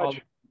you very much. All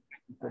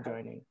for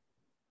joining.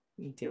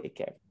 Take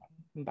care.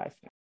 Bye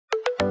for now.